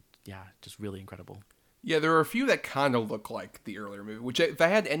everything. Yeah, just really incredible. Yeah, there are a few that kind of look like the earlier movie, which, if I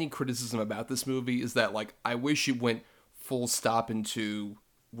had any criticism about this movie, is that, like, I wish it went full stop into,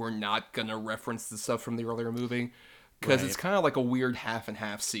 we're not gonna reference the stuff from the earlier movie, because it's kind of like a weird half and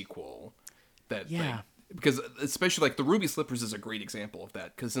half sequel. Because especially, like, the Ruby Slippers is a great example of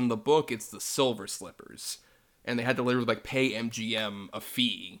that, because in the book it's the Silver Slippers, and they had to literally, like, pay MGM a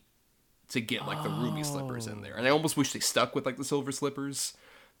fee to get, like, the Ruby Slippers in there, and I almost wish they stuck with, like, the Silver Slippers.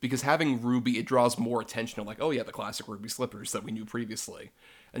 Because having Ruby, it draws more attention of, like, oh yeah, the classic Ruby slippers that we knew previously.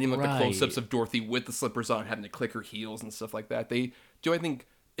 And even, like, the close-ups of Dorothy with the slippers on, having to click her heels and stuff like that. I think,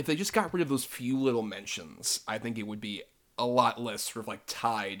 if they just got rid of those few little mentions, I think it would be a lot less sort of, like,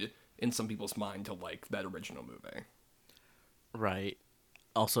 tied in some people's mind to, like, that original movie. Right.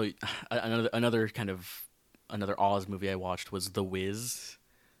 Also, another Oz movie I watched was The Wiz,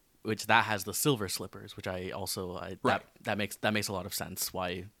 which that has the silver slippers, which that makes a lot of sense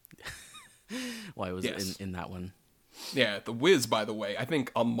why it was in that one. Yeah, The Wiz, by the way, I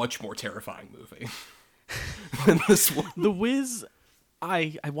think a much more terrifying movie than this one. The Wiz,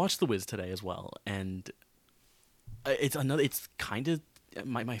 I watched The Wiz today as well, and it's kind of,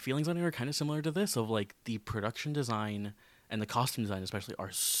 my feelings on it are kind of similar to this, of, like, the production design and the costume design especially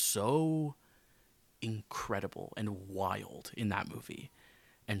are so incredible and wild in that movie.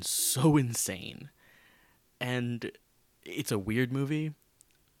 And so insane. And it's a weird movie.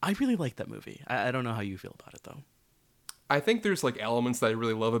 I really like that movie. I don't know how you feel about it, though. I think there's, like, elements that I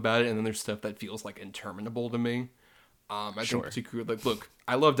really love about it, and then there's stuff that feels, like, interminable to me. I think particularly, like, look,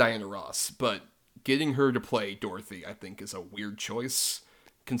 I love Diana Ross, but getting her to play Dorothy, I think, is a weird choice.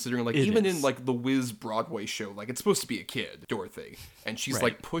 Considering, like, in, like, the Wiz Broadway show, like, it's supposed to be a kid, Dorothy. And she's,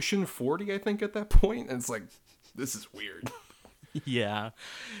 like, pushing 40, I think, at that point. And it's like, this is weird. Yeah,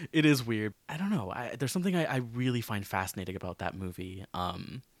 it is weird. I don't know. There's something I really find fascinating about that movie.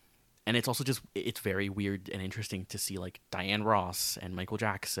 And it's also just, it's very weird and interesting to see, like, Diane Ross and Michael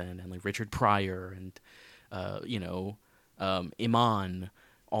Jackson and, like, Richard Pryor and, Iman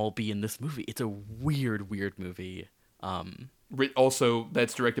all be in this movie. It's a weird movie. Also,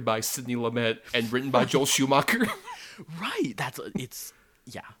 that's directed by Sidney Lumet and written by Joel Schumacher. Right.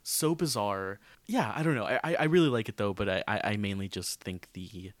 Yeah, so bizarre. Yeah, I don't know. I really like it, though, but I mainly just think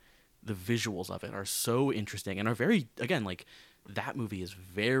the visuals of it are so interesting and are very, again, like, that movie is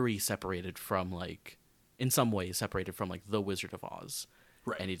very separated from, like, in some ways separated from, like, The Wizard of Oz.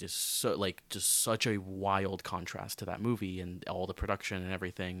 Right. And it is so, like, just such a wild contrast to that movie and all the production and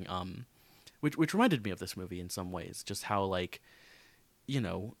everything, which reminded me of this movie in some ways. Just how, like, you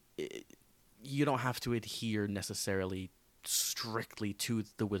don't have to adhere necessarily strictly to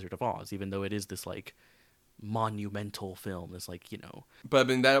The Wizard of Oz, even though it is this, like, monumental film. It's like, But I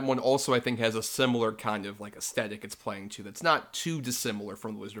mean, that one also, I think, has a similar kind of, like, aesthetic it's playing to that's not too dissimilar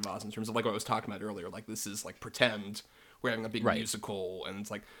from The Wizard of Oz in terms of, like, what I was talking about earlier. Like, this is, like, pretend we're having a big Right. musical, and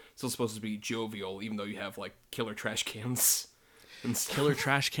it's like still supposed to be jovial, even though you have like killer trash cans and stuff. Killer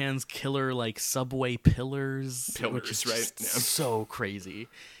trash cans, killer like subway pillars, which Pillars, is right? just Yeah. so crazy.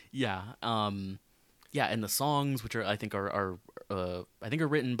 Yeah, yeah, and the songs, which I think are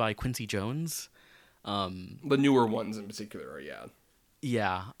written by Quincy Jones. The newer ones in particular, yeah.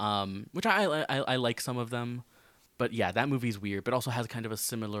 Yeah, which I like some of them, but yeah, that movie's weird, but also has kind of a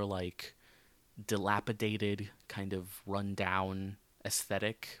similar like dilapidated kind of rundown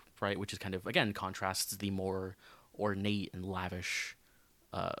aesthetic, right? Which is kind of again contrasts the more ornate and lavish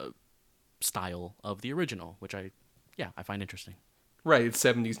style of the original, which I find interesting. Right, it's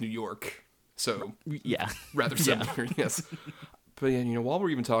 70s New York, so Yeah, rather similar, yes. But yeah, you know, while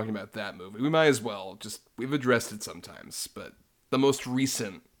we're even talking about that movie, we might as well we've addressed it sometimes, but the most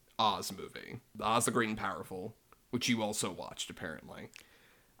recent Oz movie, Oz the Great and Powerful, which you also watched apparently.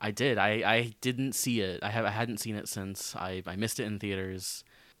 I did. I didn't see it. I hadn't seen it since I missed it in theaters,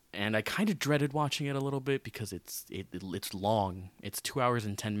 and I kind of dreaded watching it a little bit because it's long. It's 2 hours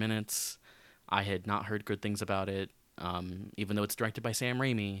and 10 minutes. I had not heard good things about it, even though it's directed by Sam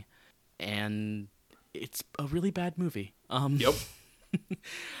Raimi, and it's a really bad movie. Yep.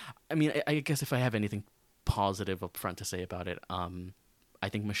 I mean, I guess if I have anything positive up front to say about it, I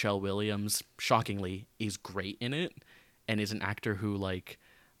think Michelle Williams, shockingly, is great in it, and is an actor who, like,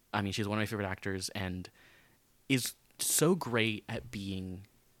 I mean, she's one of my favorite actors, and is so great at being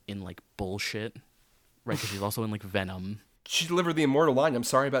in, like, bullshit, right? Because she's also in, like, Venom. She delivered the immortal line, "I'm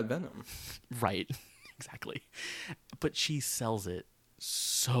sorry about Venom." Right, exactly. But she sells it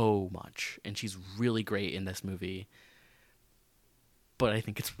so much, and she's really great in this movie. But I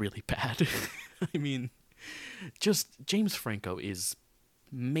think it's really bad. I mean, just James Franco is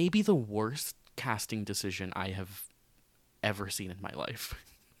maybe the worst casting decision I have ever seen in my life.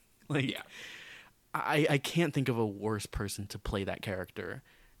 Like, Yeah. I can't think of a worse person to play that character,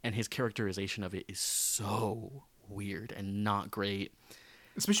 and his characterization of it is so weird and not great.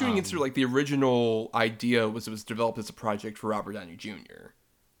 Especially when you consider, like, the original idea was it was developed as a project for Robert Downey Jr.,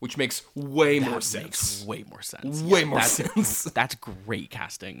 which makes way more sense. Makes way more sense. Way more sense. That's great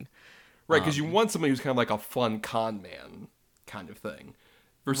casting. Right, because you want somebody who's kind of like a fun con man kind of thing.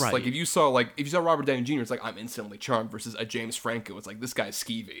 Versus, Right. like, if you saw Robert Downey Jr., it's like, I'm instantly charmed. Versus a James Franco, it's like, this guy's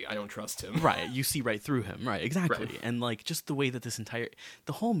skeevy. I don't trust him. Right, you see right through him. Right, exactly. Right. And, like, just the way that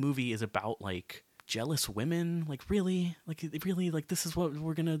the whole movie is about, like, jealous women. Like, really? Like, this is what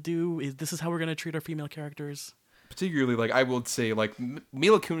we're gonna do? This is how we're gonna treat our female characters? Particularly, like, I would say, like,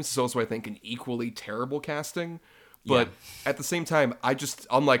 Mila Kunis is also, I think, an equally terrible casting. But at the same time,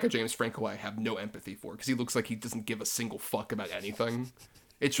 unlike a James Franco, I have no empathy for, because he looks like he doesn't give a single fuck about anything.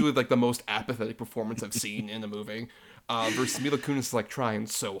 It's really, like, the most apathetic performance I've seen in a movie. Versus Mila Kunis is, like, trying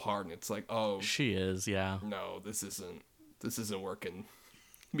so hard, and it's like, oh, She is, yeah. no, this isn't working.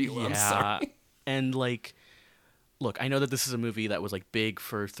 Mila, I'm Yeah. sorry. And, like, look, I know that this is a movie that was, like, big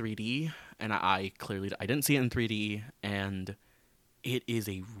for 3D, and I clearly didn't see it in 3D, and it is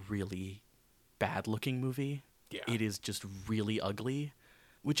a really bad-looking movie. Yeah. It is just really ugly,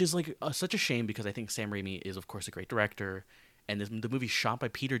 which is, like, such a shame, because I think Sam Raimi is, of course, a great director, and the movie's shot by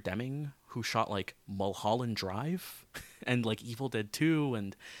Peter Deming, who shot, like, Mulholland Drive and, like, Evil Dead 2,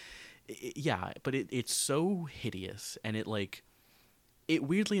 and but it's so hideous, and it, like, it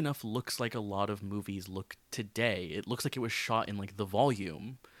weirdly enough looks like a lot of movies look today. It looks like it was shot in, like, The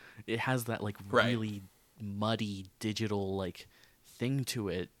Volume. It has that, like, Right. really muddy digital, like, thing to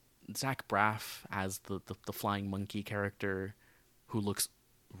it. Zach Braff as the flying monkey character, who looks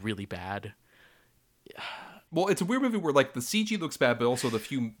really bad. Well, it's a weird movie where, like, the CG looks bad, but also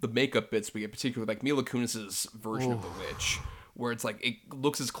the makeup bits we get, particularly, like, Mila Kunis's version of the witch, where it's like it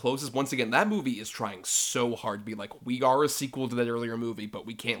looks as close as, once again, that movie is trying so hard to be like, we are a sequel to that earlier movie, but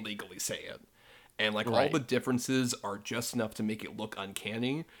we can't legally say it. And, like, all Right. the differences are just enough to make it look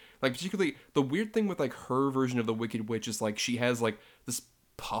uncanny. Like, particularly, the weird thing with, like, her version of the Wicked Witch is, like, she has, like, this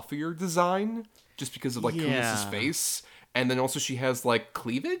puffier design just because of, like, Kunis's face. And then also she has, like,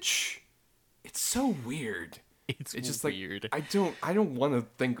 cleavage. It's so weird. It's just weird. Like, I don't want to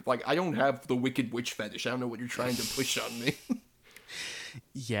think, like, I don't have the Wicked Witch fetish. I don't know what you're trying to push on me.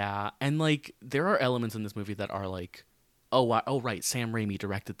 Yeah, and, like, there are elements in this movie that are like, oh right, Sam Raimi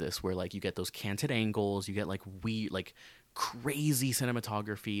directed this, where, like, you get those canted angles, you get, like, like, crazy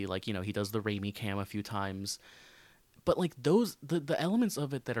cinematography, like, you know, he does the Raimi cam a few times, but, like, those the elements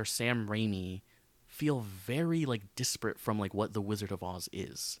of it that are Sam Raimi feel very, like, disparate from, like, what The Wizard of Oz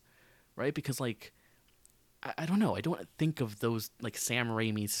is, right? Because, like, I don't know, I don't think of those, like, Sam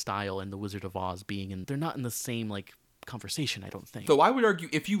Raimi's style and The Wizard of Oz they're not in the same, like, conversation, I don't think. Though I would argue,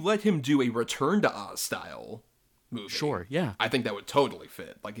 if you let him do a Return to Oz style movie. Sure, yeah. I think that would totally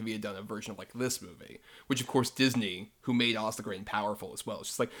fit. Like, if he had done a version of, like, this movie. Which, of course, Disney, who made Oz the Great and Powerful as well, it's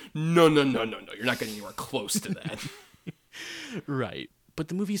just like, no. You're not getting anywhere close to that. Right. But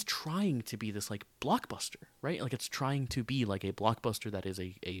the movie's trying to be this, like, blockbuster, right? Like, it's trying to be, like, a blockbuster that is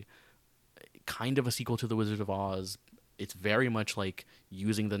a kind of a sequel to The Wizard of Oz. It's very much, like,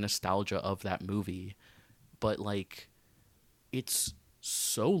 using the nostalgia of that movie. But, like, it's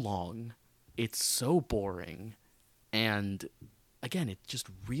so long. It's so boring. And again, it's just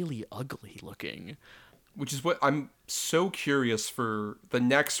really ugly looking. Which is what I'm so curious for the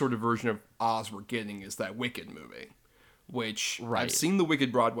next sort of version of Oz we're getting is that Wicked movie. Which Right. I've seen the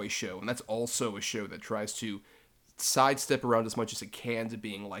Wicked Broadway show, and that's also a show that tries to sidestep around as much as it can to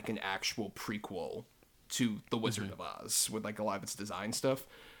being like an actual prequel to The Wizard of Oz with like a lot of its design stuff.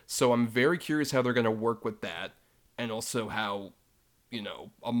 So I'm very curious how they're going to work with that, and also how, you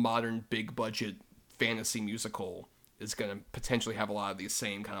know, a modern big budget fantasy musical is going to potentially have a lot of these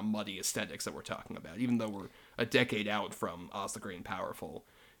same kind of muddy aesthetics that we're talking about. Even though we're a decade out from Oz the Great and Powerful,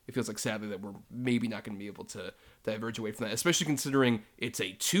 it feels like sadly that we're maybe not going to be able to diverge away from that, especially considering it's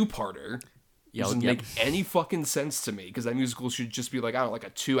a two-parter. Yeah, Doesn't yep. make any fucking sense to me, because that musical should just be like, I don't know, like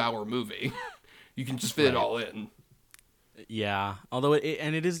a 2-hour movie. You can just fit it all in. Yeah, although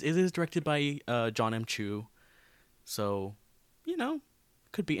it is directed by John M. Chu, so you know,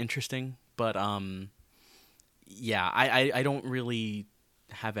 could be interesting. But yeah, I don't really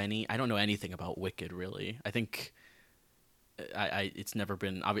have any. I don't know anything about Wicked really. I think it's never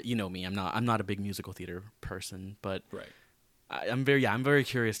been. You know me. I'm not a big musical theater person, but Right. I'm very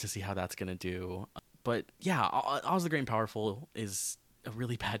curious to see how that's gonna do. But yeah, Oz the Great and Powerful is a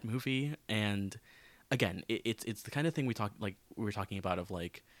really bad movie, and again, it's the kind of thing we were talking about of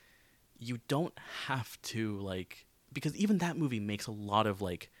like, you don't have to like, because even that movie makes a lot of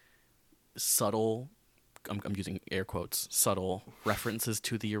like subtle, I'm using air quotes, subtle references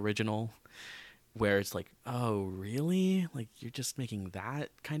to the original, where it's like, oh really, like you're just making that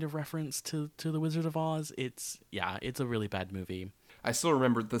kind of reference to the Wizard of Oz. It's a really bad movie. I still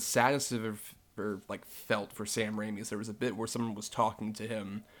remember the saddest I've ever like felt for Sam Raimi is there was a bit where someone was talking to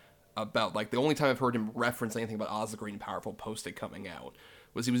him about, like, the only time I've heard him reference anything about Oz the Great and Powerful post it coming out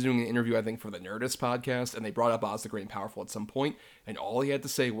was he was doing an interview, I think, for the Nerdist podcast, and they brought up Oz the Great and Powerful at some point, and all he had to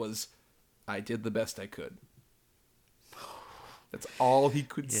say was, I did the best I could. That's all he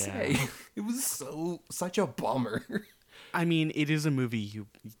could say. It was such a bummer. I mean, it is a movie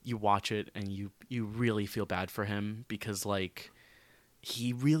you watch it and you really feel bad for him, because like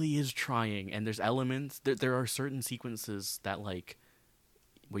he really is trying, and there's elements there are certain sequences that like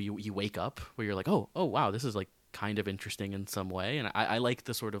where you wake up where you're like, oh wow, this is like kind of interesting in some way. And I like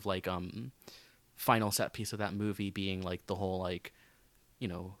the sort of like final set piece of that movie being like the whole like, you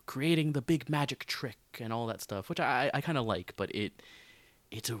know, creating the big magic trick and all that stuff, which I kind of like, but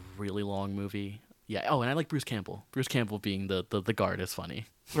it's a really long movie. Yeah. Oh, and I like Bruce Campbell. Bruce Campbell being the guard is funny.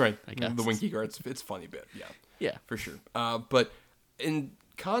 Right. I guess. The Winky Guard, it's a funny bit. Yeah. Yeah. For sure. But in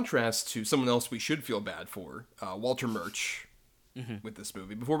contrast to someone else we should feel bad for, Walter Murch, with this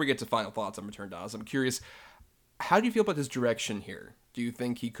movie. Before we get to final thoughts on Return to Oz, I'm curious, how do you feel about his direction here? Do you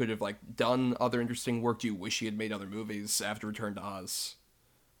think he could have like done other interesting work? Do you wish he had made other movies after Return to Oz?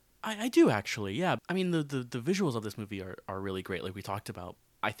 I do actually, yeah. I mean, the visuals of this movie are really great, like we talked about.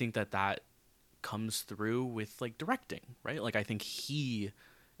 I think that comes through with like directing, right? Like I think he's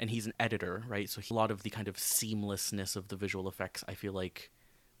an editor, right? So a lot of the kind of seamlessness of the visual effects, I feel like,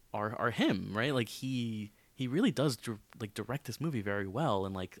 are him, right? Like he really does like direct this movie very well.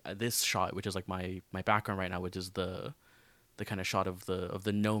 And like this shot, which is like my background right now, which is the kind of shot of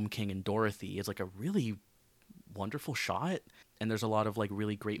the Gnome King and Dorothy, is like a really wonderful shot. And there's a lot of like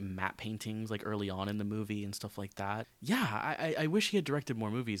really great matte paintings like early on in the movie and stuff like that. Yeah, I wish he had directed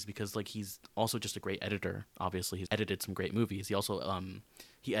more movies, because like he's also just a great editor. Obviously, he's edited some great movies. He also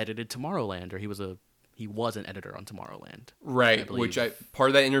he edited Tomorrowland, or he was an editor on Tomorrowland. Right, which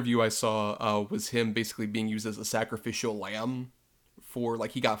part of that interview I saw was him basically being used as a sacrificial lamb for,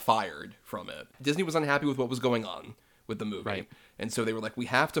 like, he got fired from it. Disney was unhappy with what was going on with the movie. Right. And so they were like, we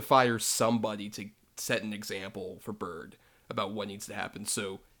have to fire somebody to set an example for Bird about what needs to happen.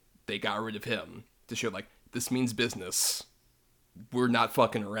 So they got rid of him to show, like, this means business. We're not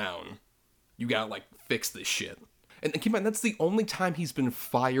fucking around. You gotta, like, fix this shit. And keep in mind, that's the only time he's been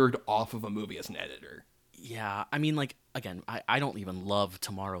fired off of a movie as an editor. Yeah, I mean, like, again, I don't even love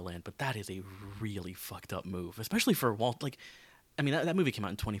Tomorrowland, but that is a really fucked up move, especially for Walt. Like, I mean, that movie came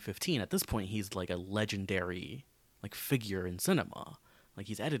out in 2015. At this point, he's like a legendary like figure in cinema. Like,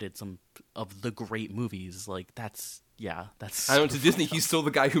 he's edited some of the great movies. Like, that's yeah, that's. I know, to Disney, he's still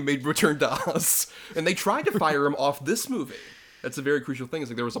the guy who made Return to Oz. And they tried to fire him off this movie. That's a very crucial thing.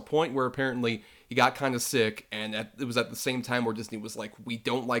 It's like there was a point where apparently he got kind of sick, and it was at the same time where Disney was like, we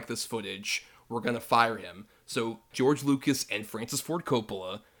don't like this footage. We're going to fire him. So George Lucas and Francis Ford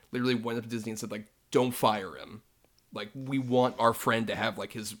Coppola literally went up to Disney and said, like, don't fire him. Like, we want our friend to have,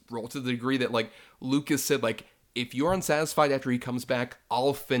 like, his role, to the degree that, like, Lucas said, like, if you're unsatisfied after he comes back,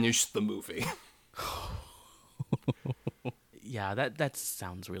 I'll finish the movie. Yeah, that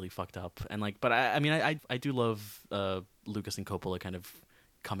sounds really fucked up. And, like, but I mean, I do love Lucas and Coppola kind of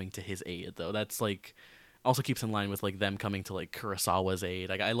coming to his aid, though. That's, like, also keeps in line with, like, them coming to, like, Kurosawa's aid.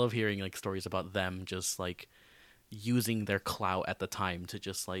 Like, I love hearing, like, stories about them just, like, using their clout at the time to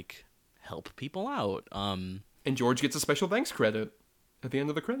just, like, help people out. And George gets a special thanks credit at the end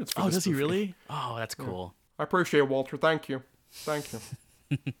of the credits for Oh, this does he movie. really? Oh, that's cool. I appreciate it, Walter. Thank you. Thank you.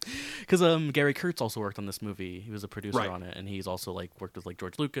 Because Gary Kurtz also worked on this movie. He was a producer Right. on it, and he's also, like, worked with, like,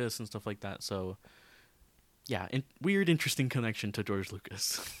 George Lucas and stuff like that. So, yeah, weird, interesting connection to George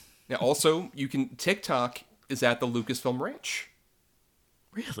Lucas. Now, also, TikTok is at the Lucasfilm Ranch.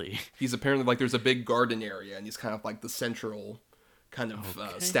 Really? He's apparently, like, there's a big garden area, and he's kind of like the central kind of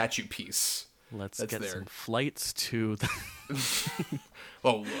Okay. statue piece. Let's That's get there. some flights to the...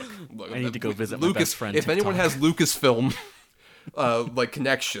 Oh, look. I need to go visit my Lucas, best friend if anyone TikTok. has Lucasfilm, like,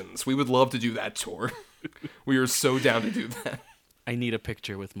 connections, we would love to do that tour. We are so down to do that. I need a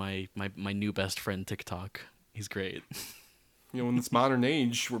picture with my new best friend TikTok. He's great. You know, in this modern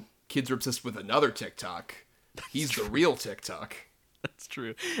age where kids are obsessed with another TikTok, he's the real TikTok. That's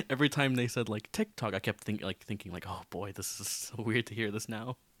true. Every time they said, like, TikTok, I kept thinking, like, oh boy, this is so weird to hear this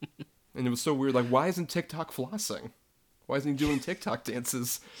now. And it was so weird, like, why isn't TikTok flossing? Why isn't he doing TikTok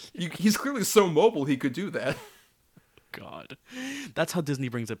dances? He's clearly so mobile he could do that. God. That's how Disney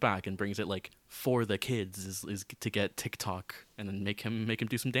brings it back and brings it, like, for the kids is to get TikTok and then make him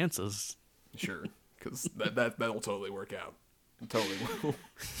do some dances. Sure, because that'll totally work out. It totally will.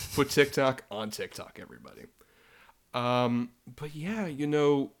 Put TikTok on TikTok, everybody. But yeah,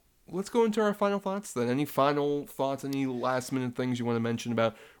 let's go into our final thoughts then. Any final thoughts, any last minute things you want to mention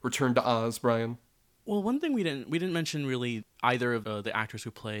about Return to Oz, Brian? Well, one thing we didn't mention really either of the actors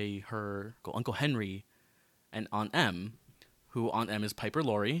who play her Uncle Henry and Aunt Em, who Aunt Em is Piper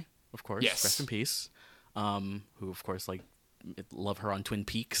Laurie, of course, Yes. rest in peace. Who of course, like, love her on Twin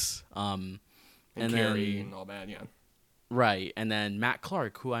Peaks. And And Carrie then- and all that, yeah. Right, and then Matt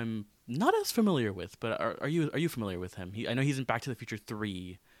Clark, who I'm not as familiar with, but are you familiar with him? I know he's in Back to the Future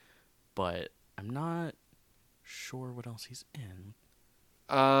 3, but I'm not sure what else he's in.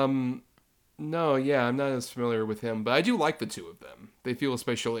 No, yeah, I'm not as familiar with him, but I do like the two of them. They feel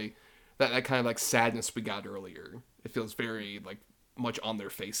especially that kind of like sadness we got earlier. It feels very like much on their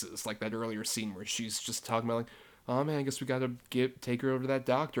faces, like that earlier scene where she's just talking about like, oh man, I guess we gotta take her over to that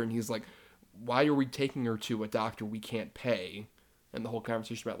doctor, and he's like, why are we taking her to a doctor we can't pay? And the whole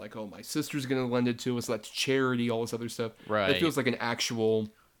conversation about like, oh, my sister's gonna lend it to us, that's charity, all this other stuff. Right. It feels like an actual,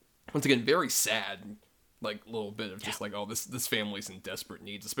 once again, very sad, like, little bit of just like, oh, this family's in desperate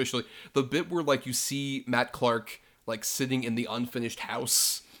needs. Especially the bit where like you see Matt Clark like sitting in the unfinished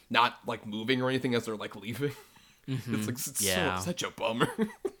house, not like moving or anything as they're like leaving. It's like such a bummer.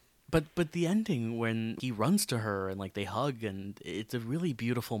 But the ending when he runs to her and like they hug, and it's a really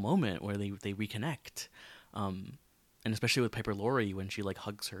beautiful moment where they reconnect. And especially with Piper Laurie when she like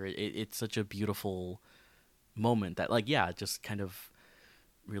hugs her, it's such a beautiful moment that like just kind of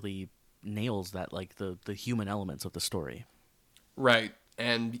really nails that like the human elements of the story. Right.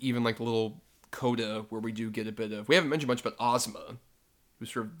 And even like the little coda where we do get a bit of, we haven't mentioned much about Ozma,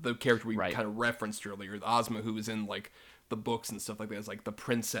 who's sort of the character we kind of referenced earlier. The Ozma who is in like the books and stuff like that, is like the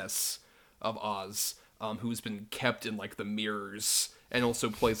princess of Oz, who's been kept in like the mirrors, and also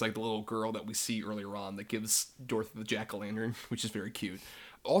plays like the little girl that we see earlier on that gives Dorothy the jack-o'-lantern, which is very cute.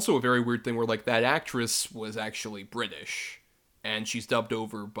 Also a very weird thing where like that actress was actually British, and she's dubbed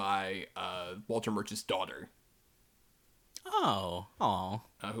over by Walter Murch's daughter. Oh,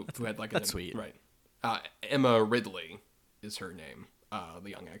 Who had like that's sweet. Right. Emma Ridley is her name, the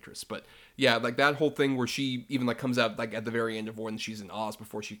young actress. But yeah, like that whole thing where she even like comes out like at the very end of when she's in Oz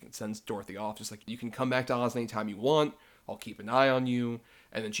before she sends Dorothy off, just like, you can come back to Oz anytime you want. I'll keep an eye on you.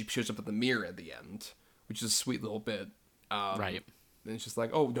 And then she shows up at the mirror at the end, which is a sweet little bit. Right. And it's just like,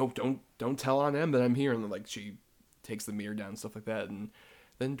 oh no, don't tell Aunt Em that I'm here. And then like she takes the mirror down and stuff like that. And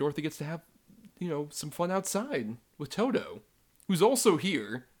then Dorothy gets to have, some fun outside with Toto, who's also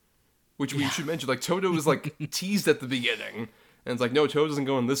here, which we should mention. Like Toto is like teased at the beginning, and it's like, no, Toto doesn't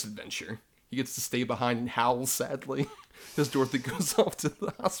go on this adventure. He gets to stay behind and howl sadly as Dorothy goes off to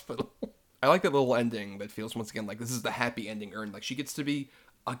the hospital. I like that little ending that feels, once again, like this is the happy ending earned. Like, she gets to be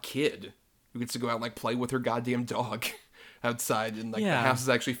a kid who gets to go out and, like, play with her goddamn dog outside, and, like, the house is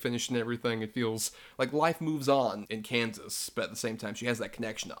actually finished and everything. It feels like life moves on in Kansas, but at the same time, she has that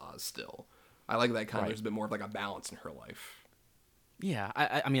connection to Oz still. I like that kind of, there's a bit more of, like, a balance in her life. Yeah,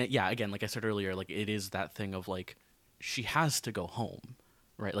 I mean, yeah, again, like I said earlier, like, it is that thing of, like, she has to go home,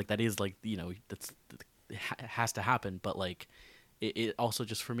 right? Like, that is, like, you know, it has to happen, but, like, it also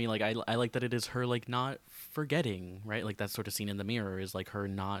just, for me, like, I like that it is her, like, not forgetting, right? Like, that sort of scene in the mirror is, like, her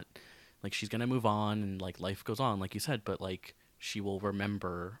not, like, she's gonna move on, and, like, life goes on, like you said, but, like, she will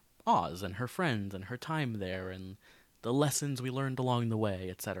remember Oz and her friends and her time there and the lessons we learned along the way,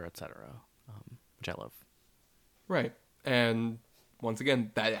 etc., etc., which I love. Right. And once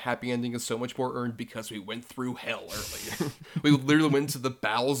again, that happy ending is so much more earned because we went through hell earlier. We literally went to the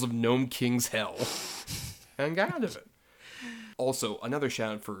bowels of Gnome King's hell and got out of it. Also, another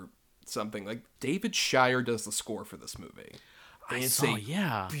shout out for something, like, David Shire does the score for this movie. It's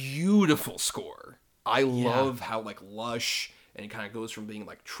a beautiful score. I love how, like, lush, and it kind of goes from being,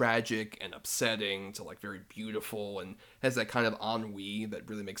 like, tragic and upsetting to, like, very beautiful, and has that kind of ennui that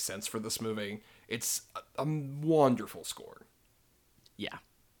really makes sense for this movie. It's a wonderful score. Yeah.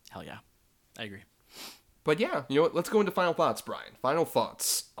 Hell yeah. I agree. But yeah, you know what? Let's go into final thoughts, Brian. Final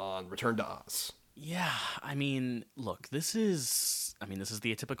thoughts on Return to Oz. Yeah, I mean, look, this is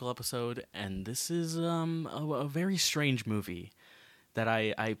the Atypical episode, and this is a very strange movie that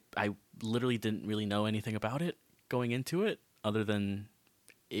I literally didn't really know anything about it going into it, other than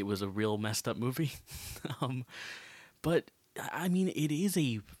it was a real messed up movie. But I mean, it is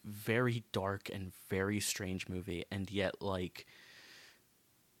a very dark and very strange movie, and yet, like,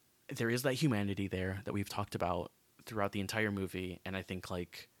 there is that humanity there that we've talked about throughout the entire movie, and I think,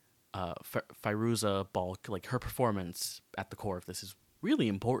 like, Fairuza Balk, like, her performance at the core of this is really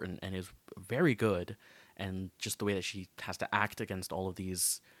important and is very good, and just the way that she has to act against all of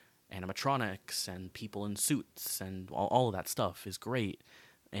these animatronics and people in suits and all of that stuff is great.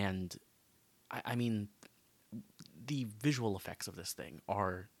 And I mean, the visual effects of this thing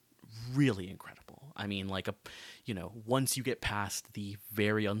are really incredible. I mean, like, once you get past the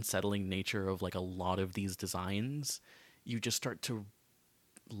very unsettling nature of, like, a lot of these designs, you just start to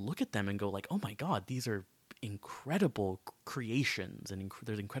look at them and go, like, oh my god, these are incredible creations, and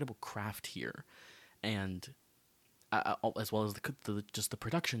there's incredible craft here, and as well as just the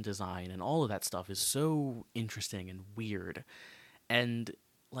production design and all of that stuff is so interesting and weird. And,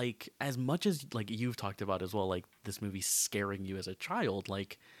 like, as much as, like, you've talked about as well, like, this movie scaring you as a child,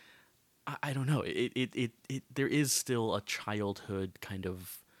 like, I don't know, it there is still a childhood kind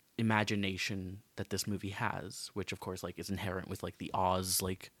of imagination that this movie has, which of course, like, is inherent with, like, the Oz,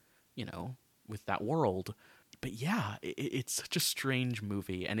 like, you know, with that world. But yeah, it's such a strange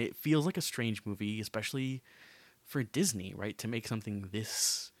movie, and it feels like a strange movie, especially for Disney, right? To make something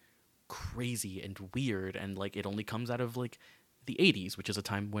this crazy and weird, and, like, it only comes out of, like, the 80s, which is a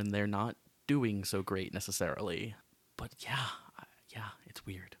time when they're not doing so great necessarily. But yeah, it's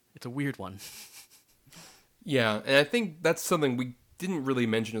weird. It's a weird one. Yeah, and I think that's something we didn't really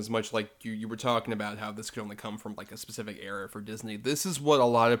mention as much. Like, you were talking about how this could only come from, like, a specific era for Disney. This is what a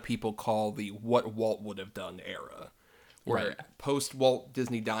lot of people call the what Walt would have done era. Where post Walt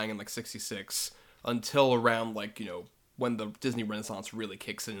Disney dying in, like, 66 until around, like, you know, when the Disney Renaissance really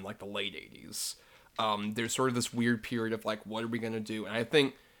kicks in like, the late 80s. There's sort of this weird period of, like, what are we going to do? And I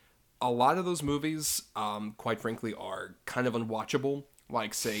think a lot of those movies, quite frankly, are kind of unwatchable.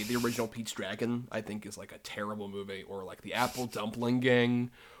 Like, say, the original Pete's Dragon, I think, is, like, a terrible movie. Or, like, the Apple Dumpling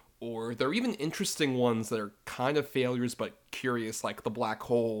Gang. Or there are even interesting ones that are kind of failures but curious, like The Black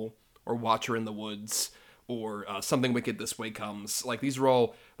Hole or Watcher in the Woods or Something Wicked This Way Comes. Like, these are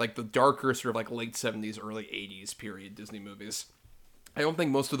all, like, the darker sort of, like, late 70s, early 80s period Disney movies. I don't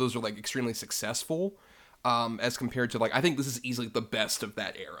think most of those are, like, extremely successful as compared to, like, I think this is easily the best of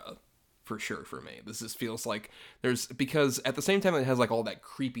that era. For sure, for me. This just feels like because at the same time it has, like, all that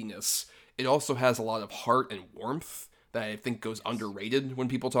creepiness, it also has a lot of heart and warmth that I think goes underrated when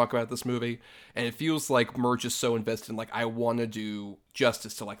people talk about this movie. And it feels like Merge is so invested in, like, I want to do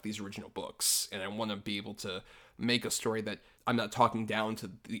justice to, like, these original books. And I want to be able to make a story that I'm not talking down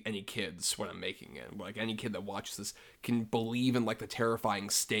to any kids when I'm making it. Like, any kid that watches this can believe in, like, the terrifying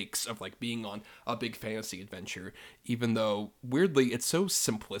stakes of, like, being on a big fantasy adventure, even though, weirdly, it's so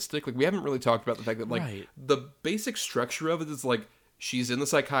simplistic. Like, we haven't really talked about the fact that, like, the basic structure of it is, like, she's in the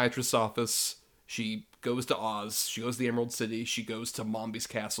psychiatrist's office, she goes to Oz, she goes to the Emerald City, she goes to Mombi's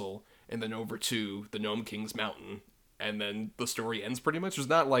castle, and then over to the Gnome King's mountain, and then the story ends pretty much. There's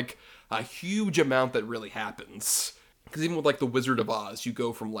not, like, a huge amount that really happens. Because even with, like, The Wizard of Oz, you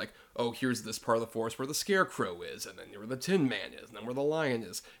go from, like, oh, here's this part of the forest where the Scarecrow is, and then where the Tin Man is, and then where the Lion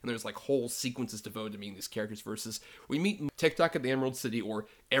is, and there's like whole sequences devoted to meeting these characters versus we meet TikTok at the Emerald City or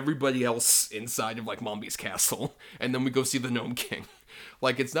everybody else inside of like Mombi's castle, and then we go see the Gnome King.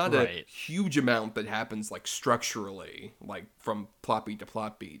 Like, it's not a huge amount that happens like structurally, like from plot beat to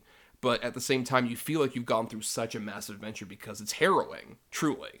plot beat, but at the same time you feel like you've gone through such a massive adventure because it's harrowing,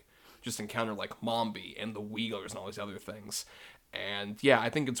 truly. Just encounter like Mombi and the Wheelers and all these other things. And yeah, I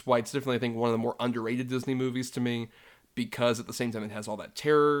think it's why it's definitely, I think, one of the more underrated Disney movies to me, because at the same time it has all that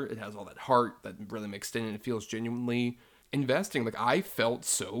terror, it has all that heart that really mixed in, and it feels genuinely investing. Like, I felt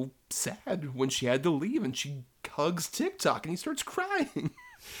so sad when she had to leave and she hugs TikTok and he starts crying.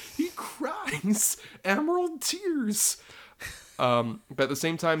 He cries emerald tears. But at the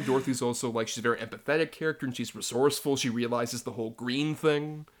same time, Dorothy's also like, she's a very empathetic character and she's resourceful. She realizes the whole green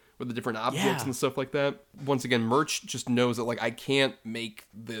thing with the different objects and stuff like that. Once again, Murch just knows that like, I can't make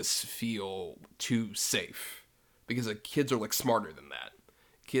this feel too safe because like, kids are like smarter than that.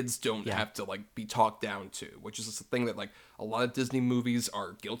 Kids don't have to like be talked down to, which is a thing that like a lot of Disney movies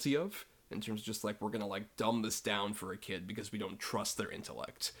are guilty of, in terms of just like, we're gonna like dumb this down for a kid because we don't trust their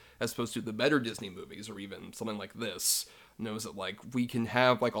intellect, as opposed to the better Disney movies or even something like this knows that like, we can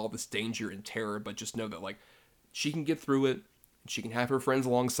have like all this danger and terror, but just know that like, she can get through it. She can have her friends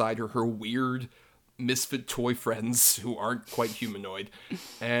alongside her, her weird misfit toy friends who aren't quite humanoid,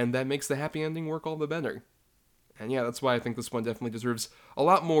 and that makes the happy ending work all the better. And yeah, that's why I think this one definitely deserves a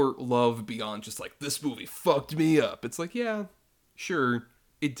lot more love beyond just like, this movie fucked me up. It's like, yeah, sure,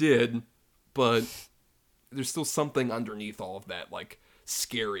 it did, but there's still something underneath all of that like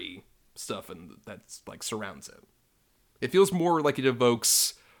scary stuff and that's like surrounds it. It feels more like it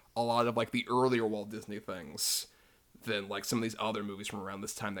evokes a lot of like the earlier Walt Disney things than like some of these other movies from around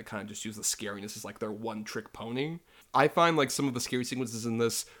this time that kind of just use the scariness as like their one trick pony. I find like some of the scary sequences in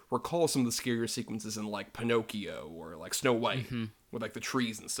this recall some of the scarier sequences in like Pinocchio or like Snow White with like the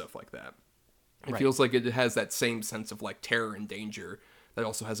trees and stuff like that. It feels like it has that same sense of like terror and danger that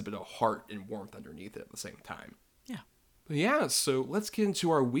also has a bit of heart and warmth underneath it at the same time. Yeah. But yeah, so let's get into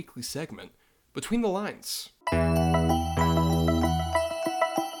our weekly segment, Between the Lines.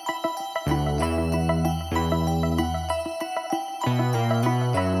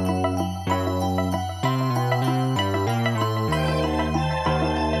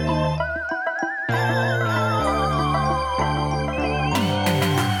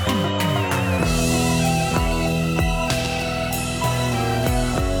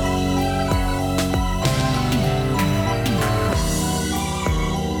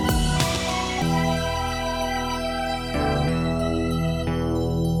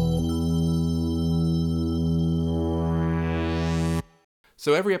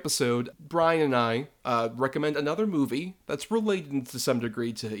 So every episode, Brian and I recommend another movie that's related to some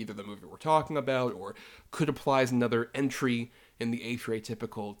degree to either the movie we're talking about or could apply as another entry in the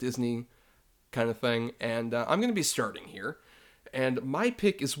Atypical Disney kind of thing. And I'm going to be starting here. And my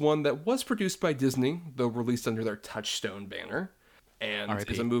pick is one that was produced by Disney, though released under their Touchstone banner. And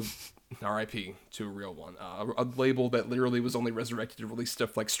R.I.P. is a movie... R.I.P. to a real one. A label that literally was only resurrected to release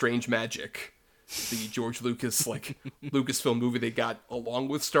stuff like Strange Magic, the George Lucas, like, Lucasfilm movie they got along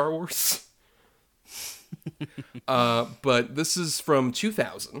with Star Wars. But this is from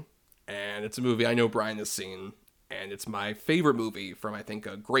 2000, and it's a movie I know Brian has seen, and it's my favorite movie from, I think,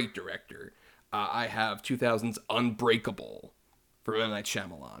 a great director. I have 2000's Unbreakable from M. Night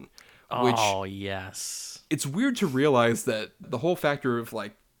Shyamalan. Oh, yes. It's weird to realize that the whole factor of,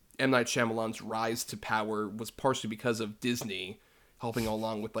 like, M. Night Shyamalan's rise to power was partially because of Disney helping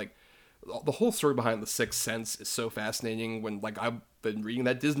along with, like, the whole story behind The Sixth Sense is so fascinating. When, like, I've been reading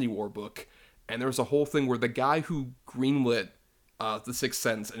that Disney War book, and there was a whole thing where the guy who greenlit The Sixth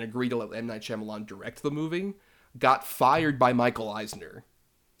Sense and agreed to let M. Night Shyamalan direct the movie got fired by Michael Eisner.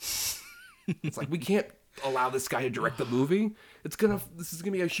 It's like, we can't allow this guy to direct the movie. This is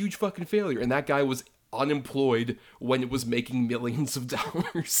gonna be a huge fucking failure. And that guy was unemployed when it was making millions of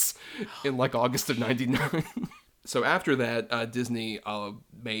dollars in, like, August of 99. So after that, Disney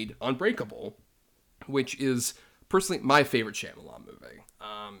made Unbreakable, which is personally my favorite Shyamalan movie.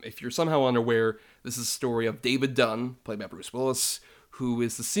 If you're somehow unaware, this is a story of David Dunn, played by Bruce Willis, who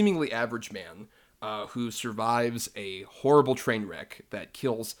is the seemingly average man who survives a horrible train wreck that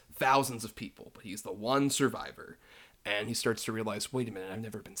kills thousands of people, but he's the one survivor. And he starts to realize, wait a minute, I've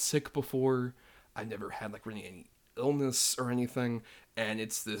never been sick before. I've never had, like, really any illness or anything, and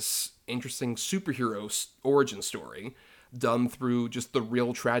it's this interesting superhero origin story done through just the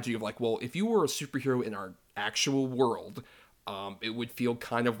real tragedy of, like, well, if you were a superhero in our actual world, it would feel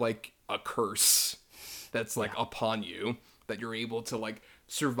kind of like a curse that's, like, upon you, that you're able to, like,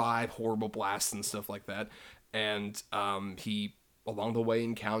 survive horrible blasts and stuff like that. And he, along the way,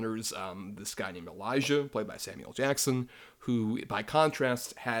 encounters this guy named Elijah, played by Samuel Jackson, who, by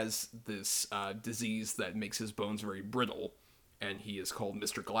contrast, has this disease that makes his bones very brittle. And he is called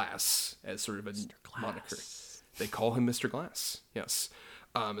Mr. Glass as sort of a moniker. They call him Mr. Glass, yes.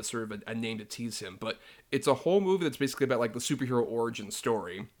 It's sort of a name to tease him. But it's a whole movie that's basically about, like, the superhero origin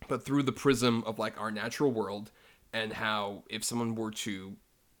story, but through the prism of, like, our natural world, and how if someone were to,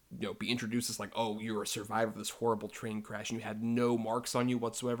 be introduced as, like, oh, you're a survivor of this horrible train crash, and you had no marks on you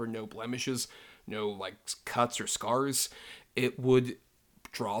whatsoever, no blemishes, no, like, cuts or scars, it would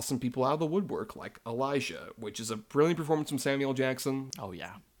draw some people out of the woodwork, like Elijah, which is a brilliant performance from Samuel Jackson. Oh,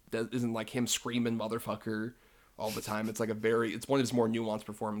 yeah. That isn't like him screaming motherfucker all the time. It's like it's one of his more nuanced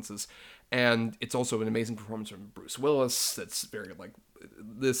performances. And it's also an amazing performance from Bruce Willis. That's very, like,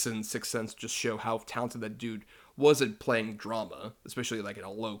 this and Sixth Sense just show how talented that dude was at playing drama, especially, like, in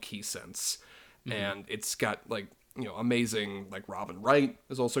a low-key sense. Mm-hmm. And it's got, like, amazing, like, Robin Wright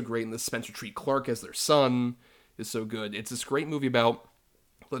is also great in this. Spencer Treat Clark as their son is so good. It's this great movie about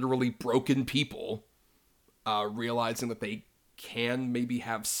literally broken people realizing that they can maybe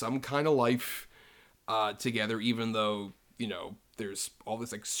have some kind of life together, even though, there's all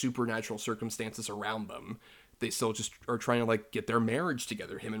this, like, supernatural circumstances around them. They still just are trying to, like, get their marriage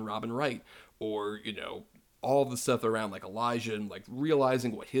together, him and Robin Wright, or, all the stuff around, like, Elijah and, like,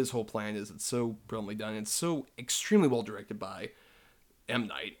 realizing what his whole plan is. It's so brilliantly done. It's so extremely well directed by M.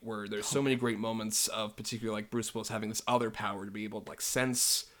 Night, where there's so many great moments of particularly, like, Bruce Willis having this other power to be able to, like,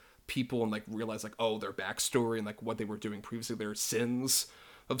 sense people and, like, realize, like, oh, their backstory and, like, what they were doing previously, their sins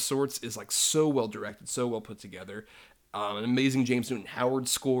of sorts, is, like, so well directed, so well put together. An amazing James Newton Howard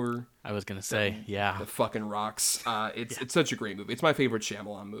score. I was gonna say, yeah, that fucking rocks. It's such a great movie. It's my favorite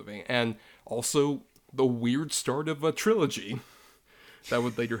Shyamalan movie, and also the weird start of a trilogy that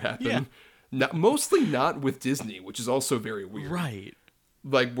would later happen. Yeah. Mostly not with Disney, which is also very weird. Right.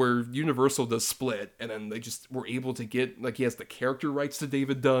 Like, where Universal does split, and then they just were able to get, like, he has the character rights to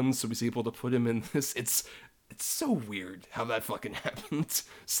David Dunn, so he's able to put him in this. It's so weird how that fucking happened,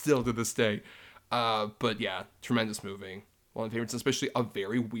 still to this day. But yeah, tremendous movie. One of my favorites, especially a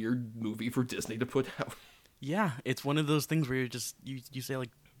very weird movie for Disney to put out. Yeah, it's one of those things where you say, like,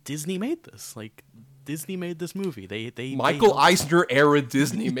 Disney made this. Like, Disney made this movie. They Michael Eisner era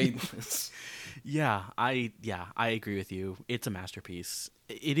Disney made this. Yeah, I agree with you. It's a masterpiece.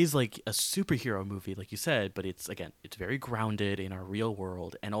 It is like a superhero movie, like you said, but it's very grounded in our real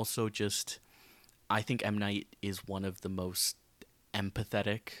world, and also just, I think M. Night is one of the most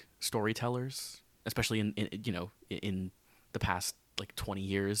empathetic storytellers, especially in the past, like, 20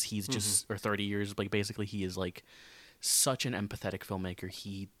 years. He's just or 30 years, like, basically he is, like, such an empathetic filmmaker.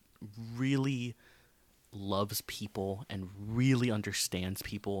 He really loves people and really understands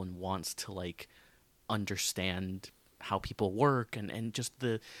people and wants to, like, understand how people work, and just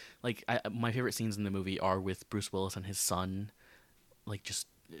the, like, my favorite scenes in the movie are with Bruce Willis and his son, like, just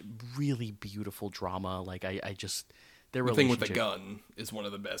really beautiful drama. Like, I just, their the thing relationship, with the gun is one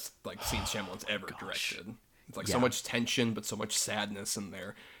of the best, like, scenes Shyamalan's ever directed. It's like so much tension but so much sadness in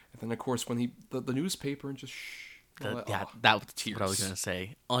there. And then, of course, when the newspaper and just that's tears. What I was gonna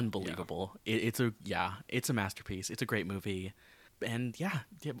say. Unbelievable. Yeah. It's a masterpiece. It's a great movie, and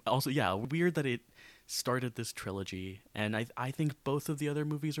also weird that it started this trilogy. And I think both of the other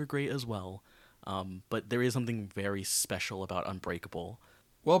movies are great as well. But there is something very special about Unbreakable.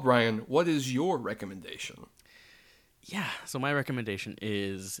 Well, Brian, what is your recommendation? Yeah, so my recommendation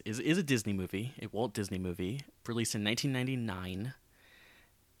is a Disney movie, a Walt Disney movie, released in 1999.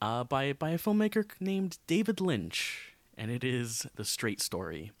 By a filmmaker named David Lynch, and it is The Straight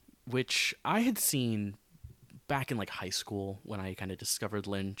Story, which I had seen back in, like, high school when I kind of discovered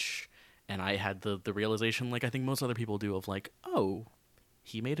Lynch, and I had the realization, like I think most other people do, of, like, oh,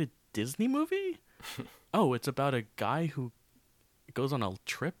 he made a Disney movie? Oh, it's about a guy who goes on a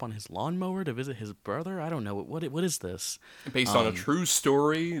trip on his lawnmower to visit his brother? I don't know. What is this? Based on a true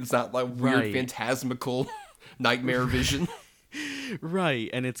story? It's not like weird phantasmical nightmare vision? Right,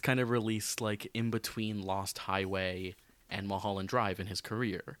 and it's kind of released, like, in between Lost Highway and Mulholland Drive in his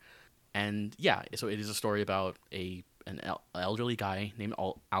career. And yeah, so it is a story about an elderly guy named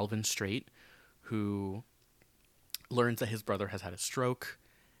Alvin Straight, who learns that his brother has had a stroke,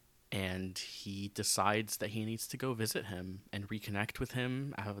 and he decides that he needs to go visit him and reconnect with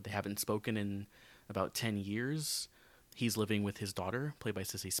him. They haven't spoken in about 10 years. He's living with his daughter, played by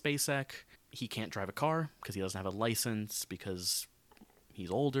Sissy Spacek. He can't drive a car because he doesn't have a license, because he's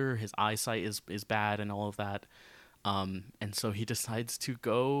older, his eyesight is bad and all of that. And so he decides to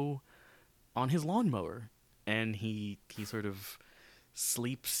go on his lawnmower, and he sort of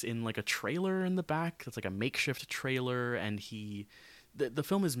sleeps in like a trailer in the back. It's like a makeshift trailer, and the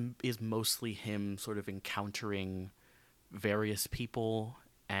film is mostly him sort of encountering various people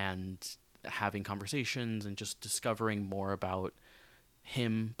and having conversations and just discovering more about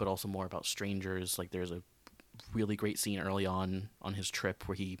him, but also more about strangers. Like there's a really great scene early on his trip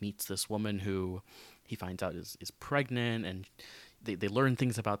where he meets this woman who he finds out is pregnant, and they learn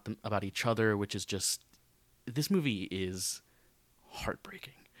things about each other, which is just, this movie is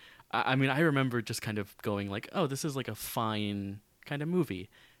heartbreaking. I mean, I remember just kind of going like, oh, this is like a fine kind of movie,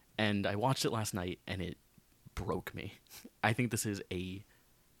 and I watched it last night and it broke me. I think this is a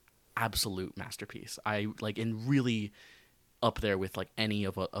absolute masterpiece. I like, and really up there with like any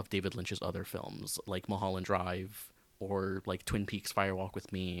of David Lynch's other films, like Mulholland Drive or like Twin Peaks: Fire Walk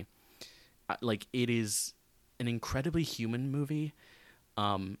with Me. Like, it is an incredibly human movie,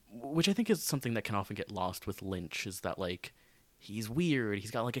 which I think is something that can often get lost with Lynch, is that like he's weird,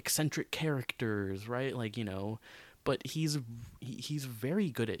 he's got like eccentric characters, right? Like, you know, but he's very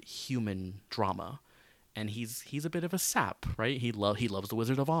good at human drama. And he's a bit of a sap, right? He loves The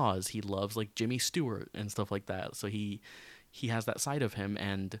Wizard of Oz. He loves like Jimmy Stewart and stuff like that. So he has that side of him,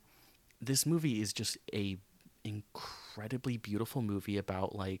 and this movie is just a incredibly beautiful movie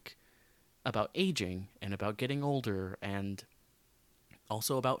about aging and about getting older, and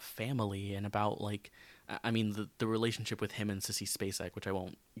also about family, and about like, I mean, the relationship with him and Sissy Spacek, which I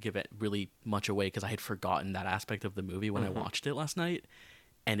won't give it really much away because I had forgotten that aspect of the movie when I watched it last night.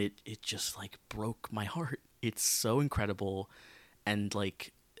 And it just like broke my heart. It's so incredible. And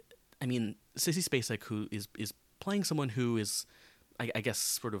like, I mean, Sissy Spacek, who is playing someone who is, I guess,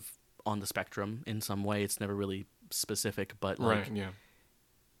 sort of on the spectrum in some way. It's never really specific, but like, right, yeah.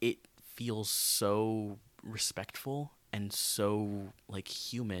 It feels so respectful and so like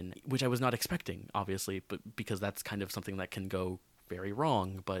human, which I was not expecting, obviously, but because that's kind of something that can go very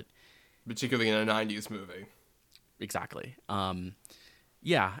wrong. But particularly in a 90s movie. Exactly.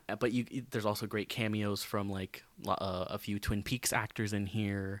 Yeah, but there's also great cameos from like a few Twin Peaks actors in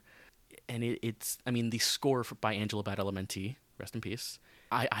here, and it's, I mean, the score by Angelo Badalamenti, rest in peace.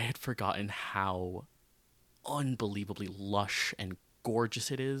 I had forgotten how unbelievably lush and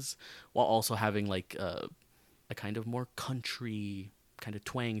gorgeous it is, while also having like a kind of more country kind of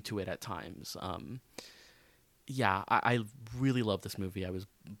twang to it at times. Yeah, I really love this movie. I was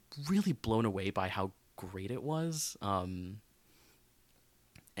really blown away by how great it was.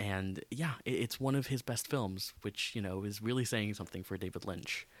 And yeah, it's one of his best films, which, you know, is really saying something for David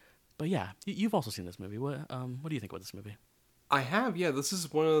Lynch. But yeah, you've also seen this movie. What do you think about this movie? I have, yeah. This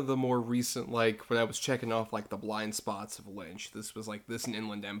is one of the more recent, like, when I was checking off, like, the blind spots of Lynch, this was, like, this and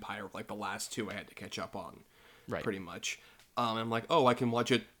Inland Empire, like, the last two I had to catch up on, Right. pretty much. I'm like, oh, I can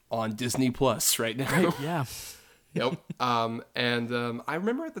watch it on Disney Plus right now. Right, yeah. Yep. I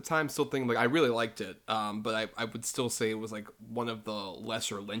remember at the time still thinking, like, I really liked it, but I would still say it was, like, one of the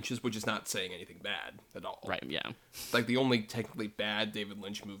lesser Lynches, which is not saying anything bad at all. Right, yeah. Like, the only technically bad David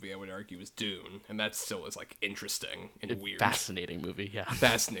Lynch movie, I would argue, is Dune, and that still is, like, interesting and weird. Fascinating movie, yeah.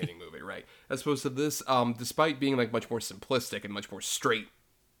 Fascinating movie, right. As opposed to this, despite being, like, much more simplistic and much more straight,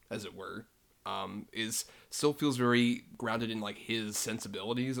 as it were, is still feels very grounded in, like, his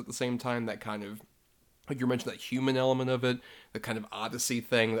sensibilities at the same time, that kind of, like you mentioned, that human element of it, the kind of odyssey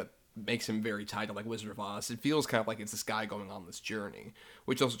thing that makes him very tied to, like, Wizard of Oz. It feels kind of like it's this guy going on this journey,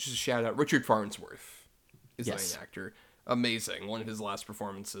 which also, just a shout out, Richard Farnsworth is the main actor. Amazing. One of his last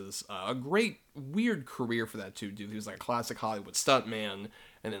performances. A great, weird career for that, too, dude. He was, like, a classic Hollywood stuntman,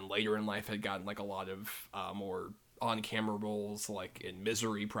 and then later in life had gotten, like, a lot of more on-camera roles, like in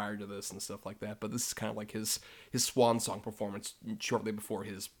Misery prior to this and stuff like that. But this is kind of like his swan song performance shortly before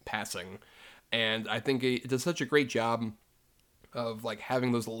his passing. And I think it does such a great job of, like,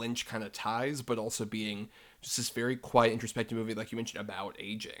 having those Lynch kind of ties, but also being just this very quiet, introspective movie, like you mentioned, about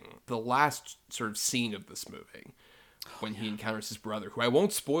aging. The last sort of scene of this movie, when he encounters his brother, who I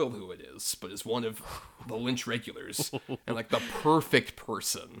won't spoil who it is, but is one of the Lynch regulars, and, like, the perfect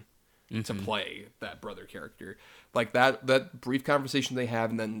person to play that brother character. Like, that brief conversation they have,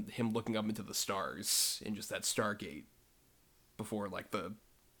 and then him looking up into the stars in just that Stargate before, like, the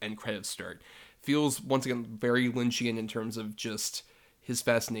end credits start, feels once again very Lynchian in terms of just his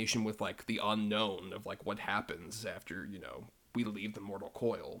fascination with, like, the unknown of, like, what happens after, you know, we leave the mortal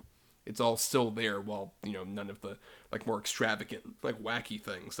coil. It's all still there, while, you know, none of the, like, more extravagant, like, wacky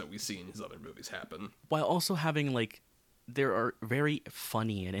things that we see in his other movies happen. While also having, like, there are very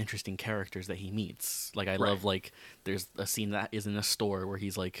funny and interesting characters that he meets. Like, I love, like, there's a scene that is in a store where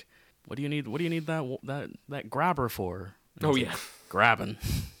he's like, what do you need that grabber for? And Oh, it's yeah. like, grabbing.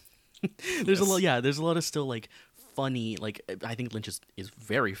 There's a lot of still, like, funny. Like, I think Lynch is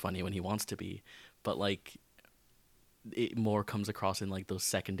very funny when he wants to be, but like it more comes across in like those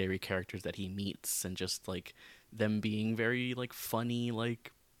secondary characters that he meets and just like them being very like funny,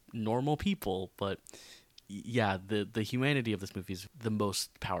 like normal people. But yeah, the humanity of this movie is the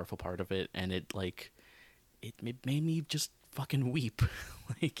most powerful part of it, and it made me just fucking weep.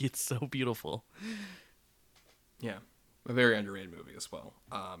 Like, it's so beautiful. Yeah, a very underrated movie as well,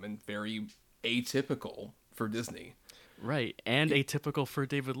 and very atypical for Disney. Right, and atypical for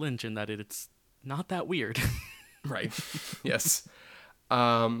David Lynch in that it's not that weird. Right. Yes.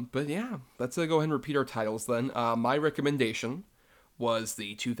 But yeah, let's go ahead and repeat our titles then. My recommendation was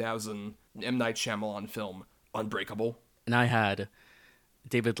the 2000 M. Night Shyamalan film Unbreakable. And I had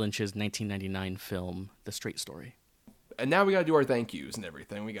David Lynch's 1999 film The Straight Story. And now we gotta do our thank yous and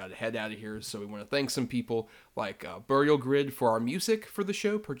everything. We gotta head out of here, so we want to thank some people like Burial Grid for our music for the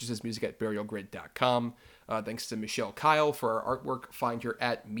show. Purchase his music at burialgrid.com. Thanks to Michelle Kyle for our artwork. Find her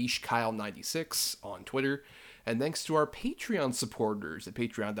at MishKyle96 on Twitter. And thanks to our Patreon supporters at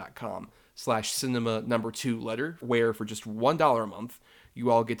patreon.com/cinema2letter, where for just $1 a month, you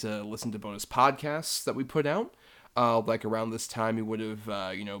all get to listen to bonus podcasts that we put out. Like around this time, we would have,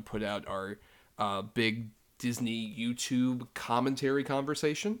 put out our big Disney YouTube commentary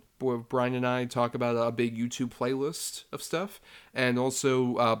conversation, where Brian and I talk about a big YouTube playlist of stuff. And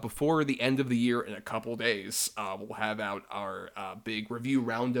also, before the end of the year, in a couple days, we'll have out our big review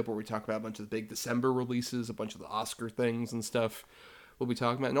roundup, where we talk about a bunch of the big December releases, a bunch of the Oscar things and stuff we'll be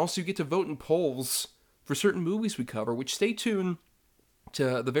talking about. And also, you get to vote in polls for certain movies we cover, which, stay tuned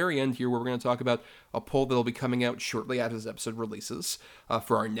to the very end here, where we're going to talk about a poll that'll be coming out shortly after this episode releases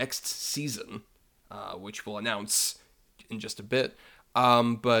for our next season, which we'll announce in just a bit.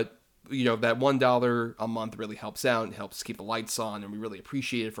 But, that $1 a month really helps out and helps keep the lights on, and we really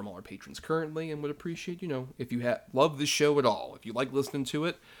appreciate it from all our patrons currently, and would appreciate, if you love this show at all, if you like listening to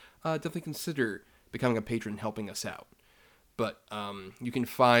it, definitely consider becoming a patron and helping us out. But you can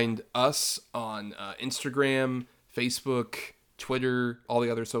find us on Instagram, Facebook, Twitter, all the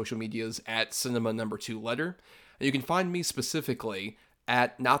other social medias at cinema2letter. And you can find me specifically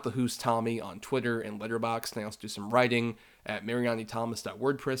at Not the Who's Tommy on Twitter and Letterboxd. And I also do some writing at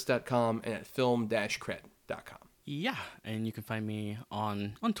marianithomas.wordpress.com and at film-cred.com. Yeah, and you can find me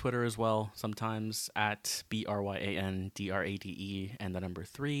on Twitter as well, sometimes at BRYANDRADE and the number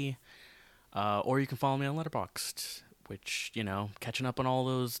 3. Or you can follow me on Letterboxd, which, catching up on all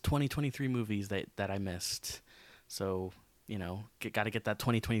those 2023 movies that I missed. So, got to get that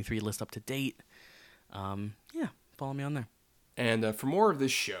 2023 list up to date. Follow me on there. And for more of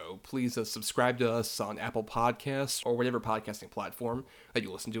this show, please subscribe to us on Apple Podcasts or whatever podcasting platform that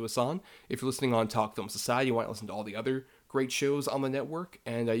you listen to us on. If you're listening on Talk Film Society, you want to listen to all the other great shows on the network.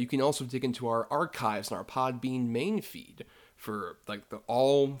 And you can also dig into our archives and our Podbean main feed for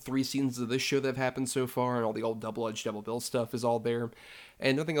all 3 seasons of this show that have happened so far, and all the old Double Edge Double Bill stuff is all there.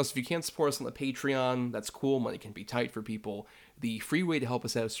 And nothing else, if you can't support us on the Patreon, that's cool. Money can be tight for people. The free way to help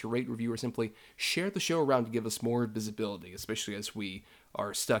us out is to rate, review, or simply share the show around to give us more visibility, especially as we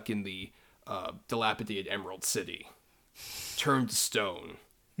are stuck in the dilapidated Emerald City. Turned to stone.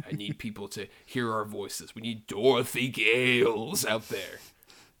 I need people to hear our voices. We need Dorothy Gales out there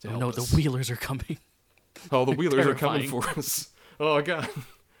to help us. The Wheelers are coming. Oh, the Wheelers are coming for us. Oh, God.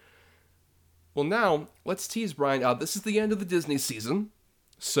 Well, now, let's tease Brian. This is the end of the Disney season,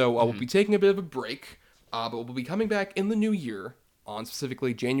 so we'll be taking a bit of a break, but we'll be coming back in the new year on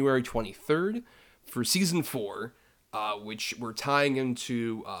specifically January 23rd for Season 4, which we're tying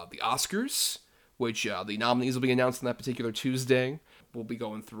into the Oscars, which the nominees will be announced on that particular Tuesday. We'll be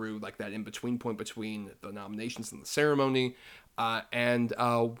going through that in-between point between the nominations and the ceremony. And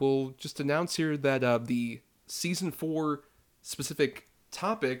we'll just announce here that the Season 4 specific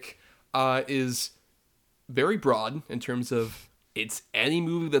topic is very broad in terms of it's any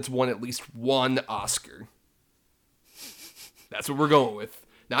movie that's won at least one Oscar. That's what we're going with.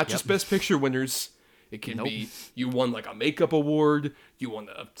 Not just Best Picture winners. It can be you won a makeup award, you won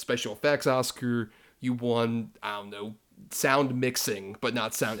a special effects Oscar, you won, sound mixing, but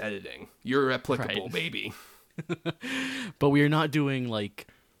not sound editing. You're applicable, baby. But we are not doing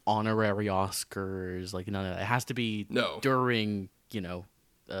honorary Oscars, none of that. It has to be during, how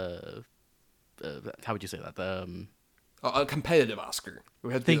would you say that? A competitive Oscar.